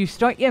 If you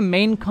start your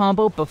main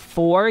combo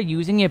before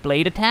using your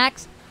blade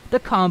attacks, the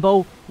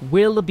combo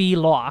will be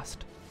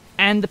lost,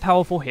 and the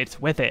powerful hits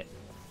with it.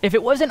 If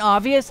it wasn't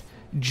obvious,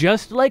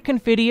 just like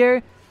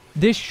Confidia,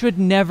 this should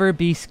never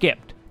be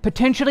skipped,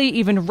 potentially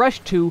even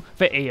rushed to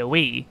for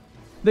AoE.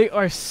 They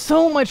are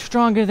so much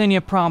stronger than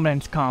your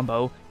Prominence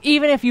combo,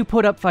 even if you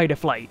put up Fight or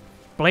Flight.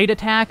 Blade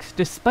attacks,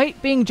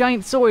 despite being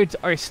giant swords,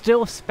 are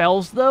still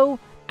spells though,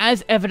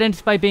 as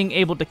evidenced by being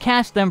able to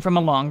cast them from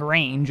a long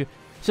range,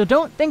 so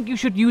don't think you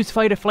should use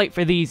Fight or Flight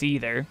for these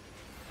either.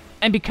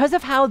 And because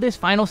of how this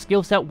final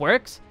skill set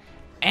works,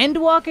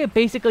 Endwalker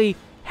basically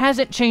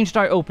hasn't changed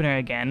our opener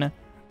again.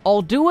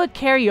 I'll do a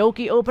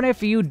karaoke opener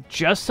for you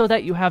just so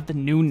that you have the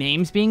new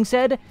names being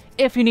said,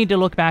 if you need to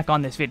look back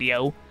on this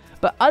video.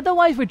 But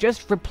otherwise we're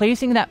just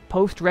replacing that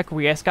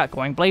post-Requiescat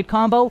Goring Blade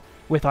combo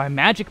with our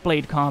Magic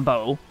Blade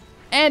combo.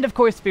 And of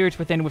course Spirits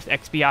Within with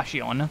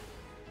Expiation.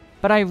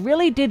 But I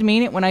really did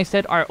mean it when I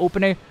said our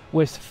opener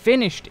was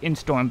finished in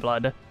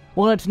Stormblood.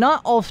 While it's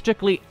not all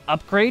strictly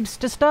upgrades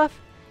to stuff,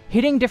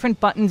 hitting different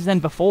buttons than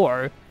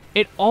before,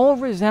 it all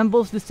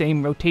resembles the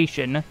same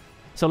rotation.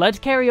 So let's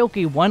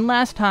karaoke one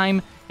last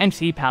time and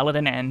see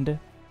Paladin end.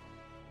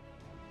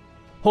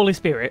 Holy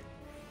Spirit.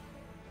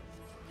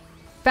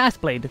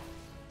 Fast Blade.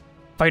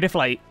 Fight or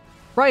Flight.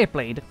 Riot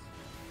Blade.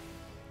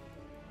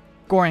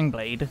 Goring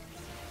Blade.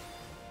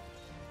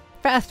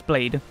 Fast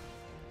Blade.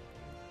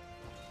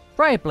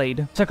 Riot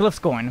Blade. Circle of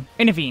Scorn.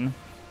 Intervene.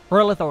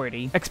 Royal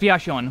Authority.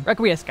 Expiation.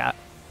 Requiescat.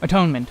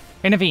 Atonement.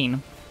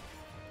 Intervene.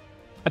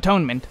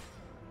 Atonement.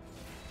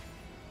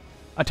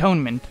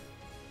 Atonement.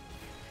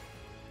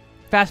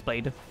 Fast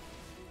Blade.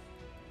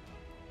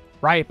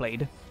 Riot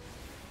Blade.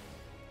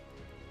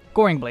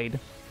 Goring Blade.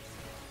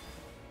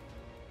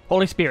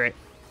 Holy Spirit.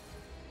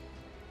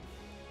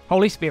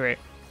 Holy Spirit.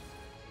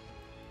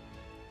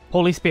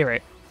 Holy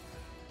Spirit.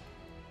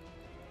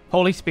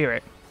 Holy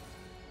Spirit.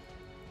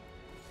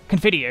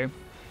 Confidia.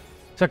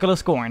 Circle of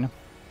Scorn.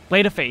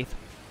 Blade of Faith.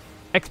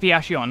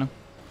 Expiation.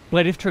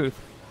 Blade of Truth.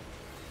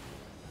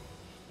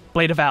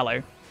 Blade of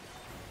Valor.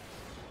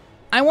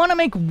 I want to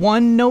make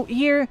one note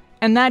here,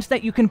 and that's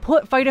that you can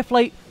put Fight or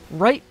Flight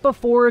right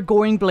before a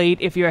Goring Blade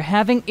if you're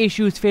having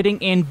issues fitting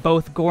in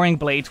both Goring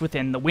Blades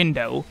within the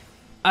window.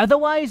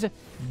 Otherwise,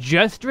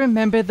 just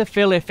remember the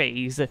filler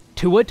phase.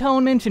 2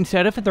 atonements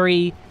instead of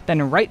 3,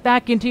 then right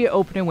back into your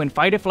opener when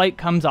Fight or Flight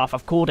comes off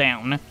of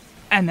cooldown.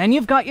 And then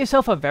you've got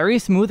yourself a very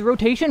smooth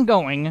rotation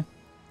going.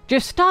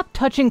 Just stop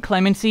touching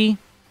Clemency,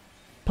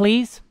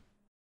 please.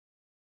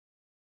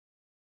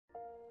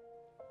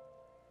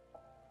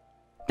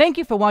 Thank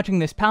you for watching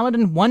this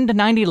Paladin 1 to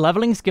 90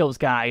 leveling skills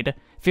guide.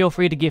 Feel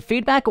free to give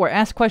feedback or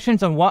ask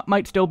questions on what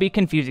might still be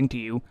confusing to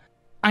you.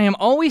 I am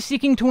always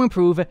seeking to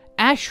improve,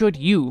 as should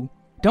you.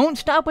 Don't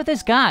stop with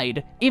this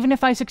guide, even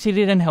if I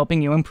succeeded in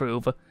helping you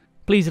improve.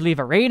 Please leave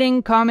a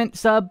rating, comment,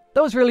 sub,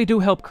 those really do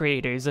help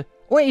creators.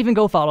 Or even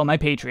go follow my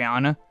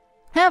Patreon.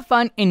 Have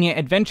fun in your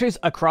adventures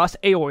across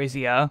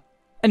Eorzea.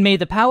 And may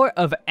the power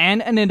of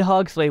An and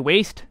Nidhogg lay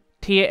waste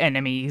to your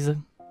enemies.